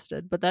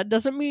existed, but that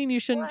doesn't mean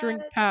you shouldn't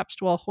drink What?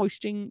 Pabst while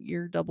hoisting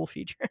your double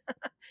feature.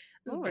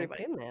 This is Oh pretty my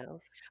funny.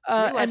 goodness.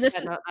 And Rewatched this that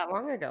is not that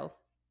long ago,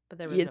 but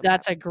there was yeah, no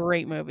that's Pabst. a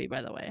great movie,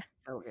 by the way.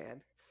 So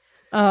good.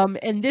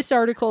 And this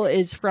article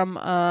is from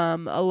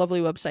a lovely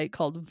website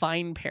called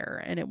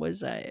VinePair, and it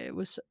was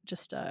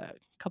just a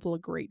couple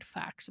of great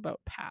facts about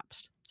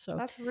Pabst. So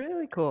That's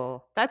really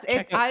cool. That's it.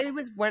 check out.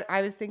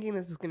 I was thinking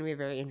this was going to be a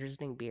very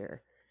interesting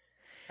beer.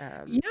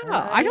 Yeah, And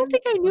I don't I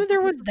think I knew there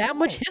wasn't was that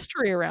much surprised.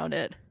 history around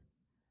it.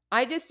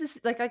 I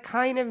just like I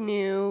kind of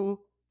knew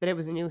that it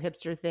was a new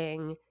hipster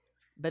thing,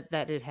 but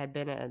that it had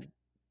been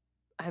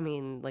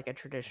like a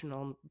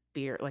traditional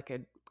beer,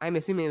 I'm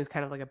assuming it was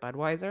kind of like a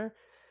Budweiser.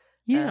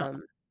 Yeah,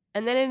 Um,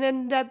 and then it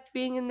ended up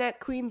being in that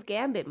Queen's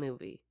Gambit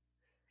movie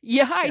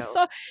yeah, I show.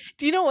 saw.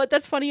 Do you know what?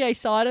 That's funny. I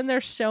saw it in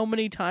there so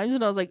many times,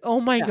 and I was like, "Oh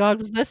my Yeah, god,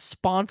 was this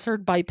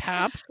sponsored by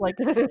Pabst?" Like,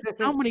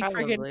 how many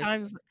friggin' probably.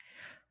 times?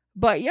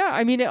 But yeah,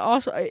 I mean, it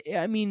also.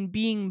 I mean,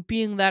 being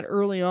that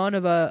early on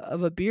of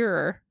a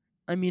beer,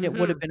 I mean, it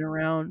would have Hmm. been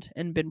around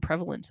and been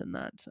prevalent in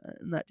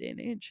that day and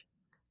age.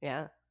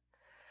 Yeah.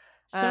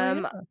 So yeah,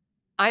 Um,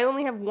 I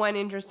only have one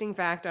interesting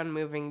fact on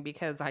moving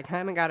because I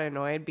kind of got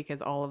annoyed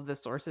because all of the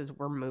sources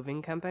were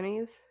moving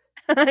companies.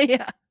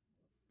 yeah.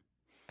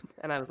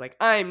 And I was like,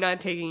 I'm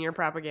not taking your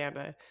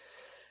propaganda.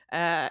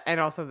 And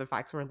also the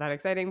facts weren't that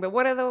exciting. But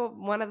one of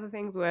the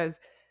things was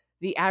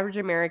the average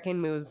American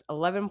moves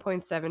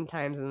 11.7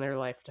 times in their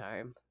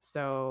lifetime.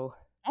 So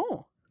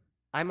Oh,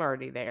 I'm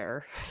already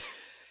there.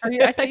 are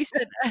you? I thought you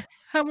said.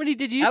 How many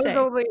did you I was say?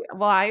 only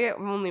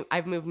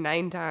I've moved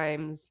 9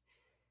 times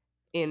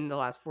in the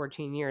last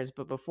 14 years,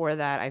 but before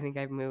that, I think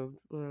I've moved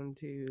one,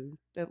 two,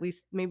 at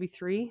least maybe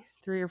three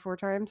or four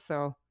times.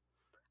 So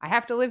I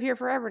have to live here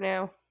forever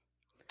now.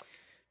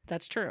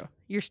 That's true.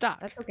 You're stuck.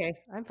 That's okay.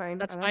 I'm fine.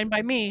 That's fine That's by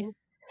good. me.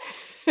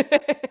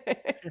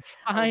 It's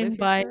I'll live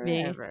fine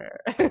here by me. forever.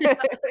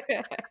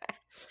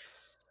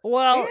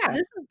 Well, Yeah,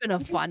 this has been a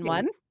fun interesting.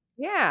 one.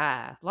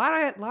 Yeah, a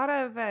lot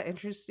of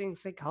interesting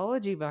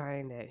psychology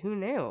behind it. Who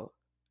knew?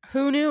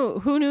 Who knew?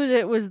 Who knew that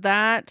it was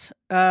that?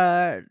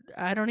 I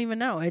don't even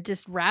know. It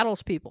just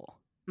rattles people.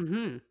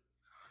 Mm-hmm.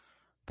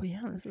 But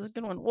yeah, this is a good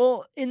Interesting. one.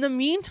 Well, in the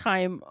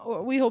meantime,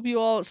 we hope you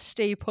all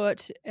stay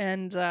put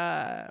and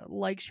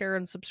like, share,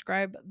 and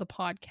subscribe the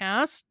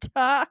podcast.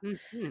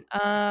 Mm-hmm.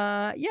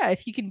 Yeah,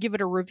 if you can give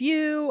it a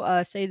review,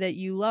 say that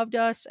you loved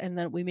us and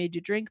that we made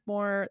you drink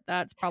more,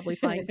 that's probably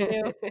fine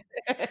too.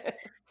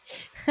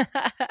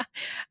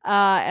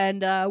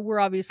 And we're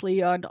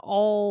obviously on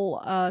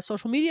all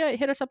social media.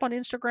 Hit us up on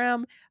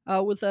Instagram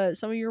with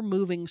some of your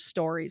moving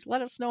stories.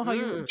 Let us know how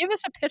Mm. give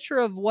us a picture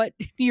of what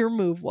your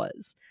move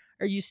was.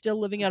 Are you still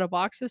living out of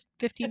boxes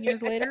 15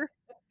 years later?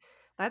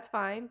 That's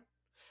fine.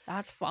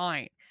 That's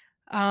fine.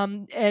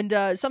 And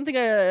something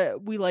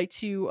we like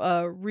to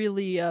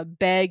really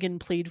beg and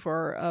plead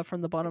for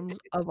from the bottoms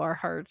of our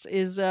hearts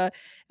is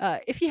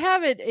if you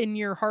have it in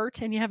your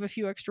heart and you have a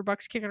few extra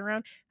bucks kicking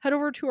around, head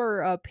over to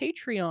our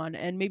Patreon,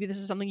 and maybe this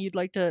is something you'd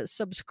like to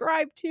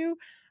subscribe to.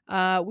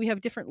 We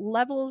have different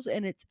levels,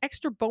 and it's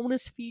extra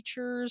bonus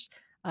features,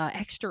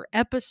 extra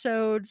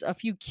episodes, a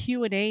few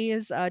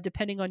Q&As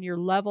depending on your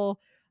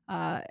level.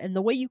 And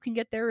the way you can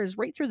get there is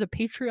right through the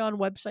Patreon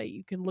website.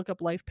 You can look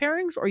up Life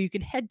Pairings, or you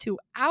can head to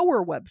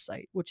our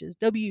website, which is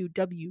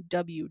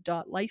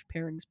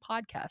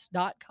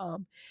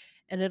www.lifepairingspodcast.com.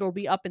 And it'll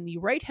be up in the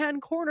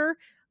right-hand corner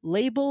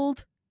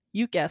labeled,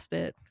 you guessed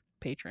it,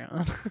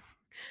 Patreon.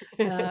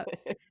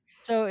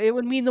 So it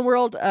would mean the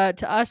world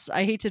to us.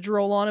 I hate to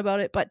droll on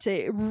about it, but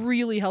it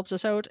really helps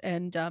us out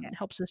and Yeah.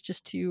 helps us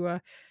just to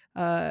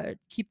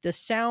keep the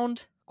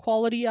sound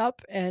quality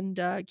up and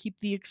keep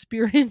the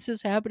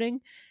experiences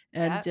happening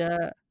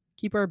and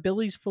keep our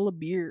billies full of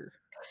beer.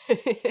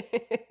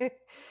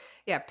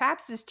 Yeah,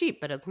 Pabst is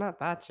cheap, but it's not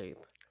that cheap.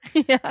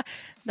 Yeah,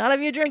 not if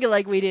you drink it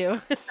like we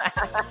do.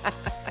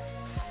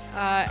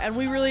 And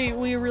we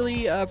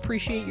really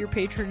appreciate your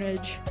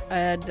patronage,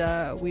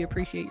 and we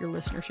appreciate your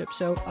listenership.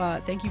 So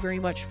thank you very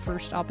much for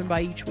stopping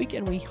by each week,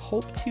 and we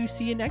hope to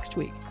see you next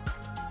week.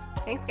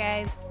 Thanks,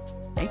 guys.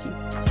 Thank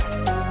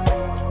you.